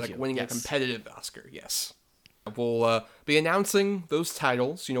 We have to be winning a competitive Oscar, yes. We'll be announcing those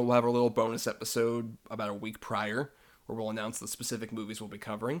titles. We'll have our little bonus episode about a week prior where we'll announce the specific movies we'll be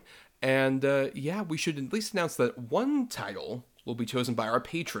covering. And we should at least announce that one title will be chosen by our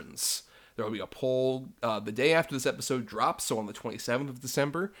patrons. There will be a poll the day after this episode drops, so on the 27th of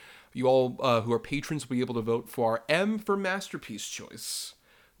December. You all who are patrons will be able to vote for our M for Masterpiece choice,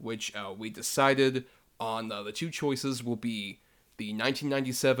 which we decided on the two choices will be the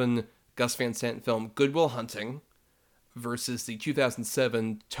 1997 Gus Van Sant film Good Will Hunting versus the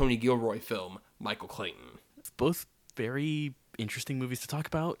 2007 Tony Gilroy film Michael Clayton. Both very interesting movies to talk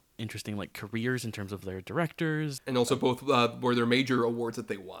about. Interesting careers in terms of their directors. And also both were their major awards that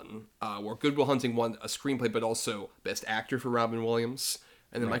they won. Where Good Will Hunting won a screenplay, but also Best Actor for Robin Williams.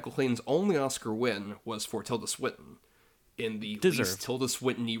 And then Michael Clayton's only Oscar win was for Tilda Swinton in the least Tilda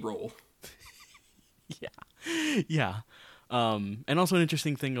Swinton-y role. Yeah. And also an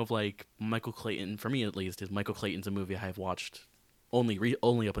interesting thing of Michael Clayton, for me at least, is Michael Clayton's a movie I have watched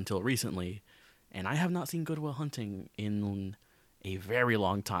only up until recently, and I have not seen Good Will Hunting in a very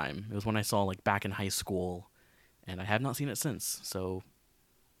long time. It was when I saw back in high school, and I have not seen it since. So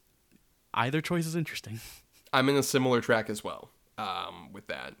either choice is interesting. I'm in a similar track as well. With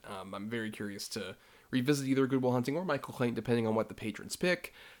that, I'm very curious to revisit either Good Will Hunting or Michael Clayton, depending on what the patrons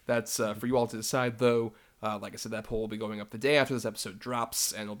pick. That's for you all to decide, though. Like I said, that poll will be going up the day after this episode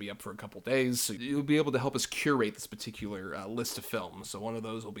drops, and it'll be up for a couple days. So you'll be able to help us curate this particular list of films. So one of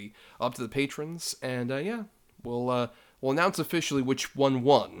those will be up to the patrons, and we'll announce officially which one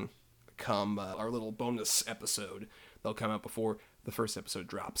won come our little bonus episode. They'll come out before the first episode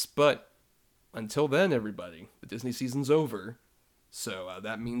drops. But until then, everybody, the Disney season's over. So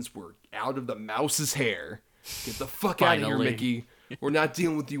that means we're out of the mouse's hair. Get the fuck out of here, Mickey. We're not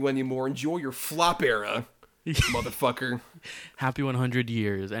dealing with you anymore. Enjoy your flop era, motherfucker. Happy 100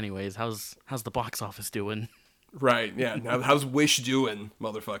 years. Anyways, how's the box office doing? Right, yeah. Now, how's Wish doing,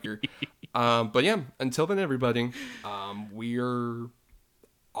 motherfucker? But yeah, until then, everybody, we're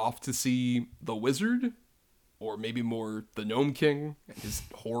off to see The Wizard, or maybe more The Gnome King and his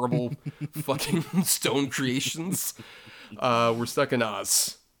horrible fucking stone creations. We're stuck in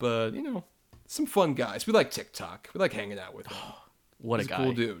Oz, but some fun guys. We like TikTok. We like hanging out with him. What He's a guy.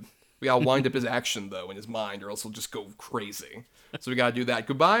 Cool dude. We gotta wind up his action though in his mind, or else he'll just go crazy. So we gotta do that.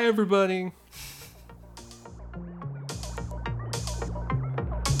 Goodbye, everybody.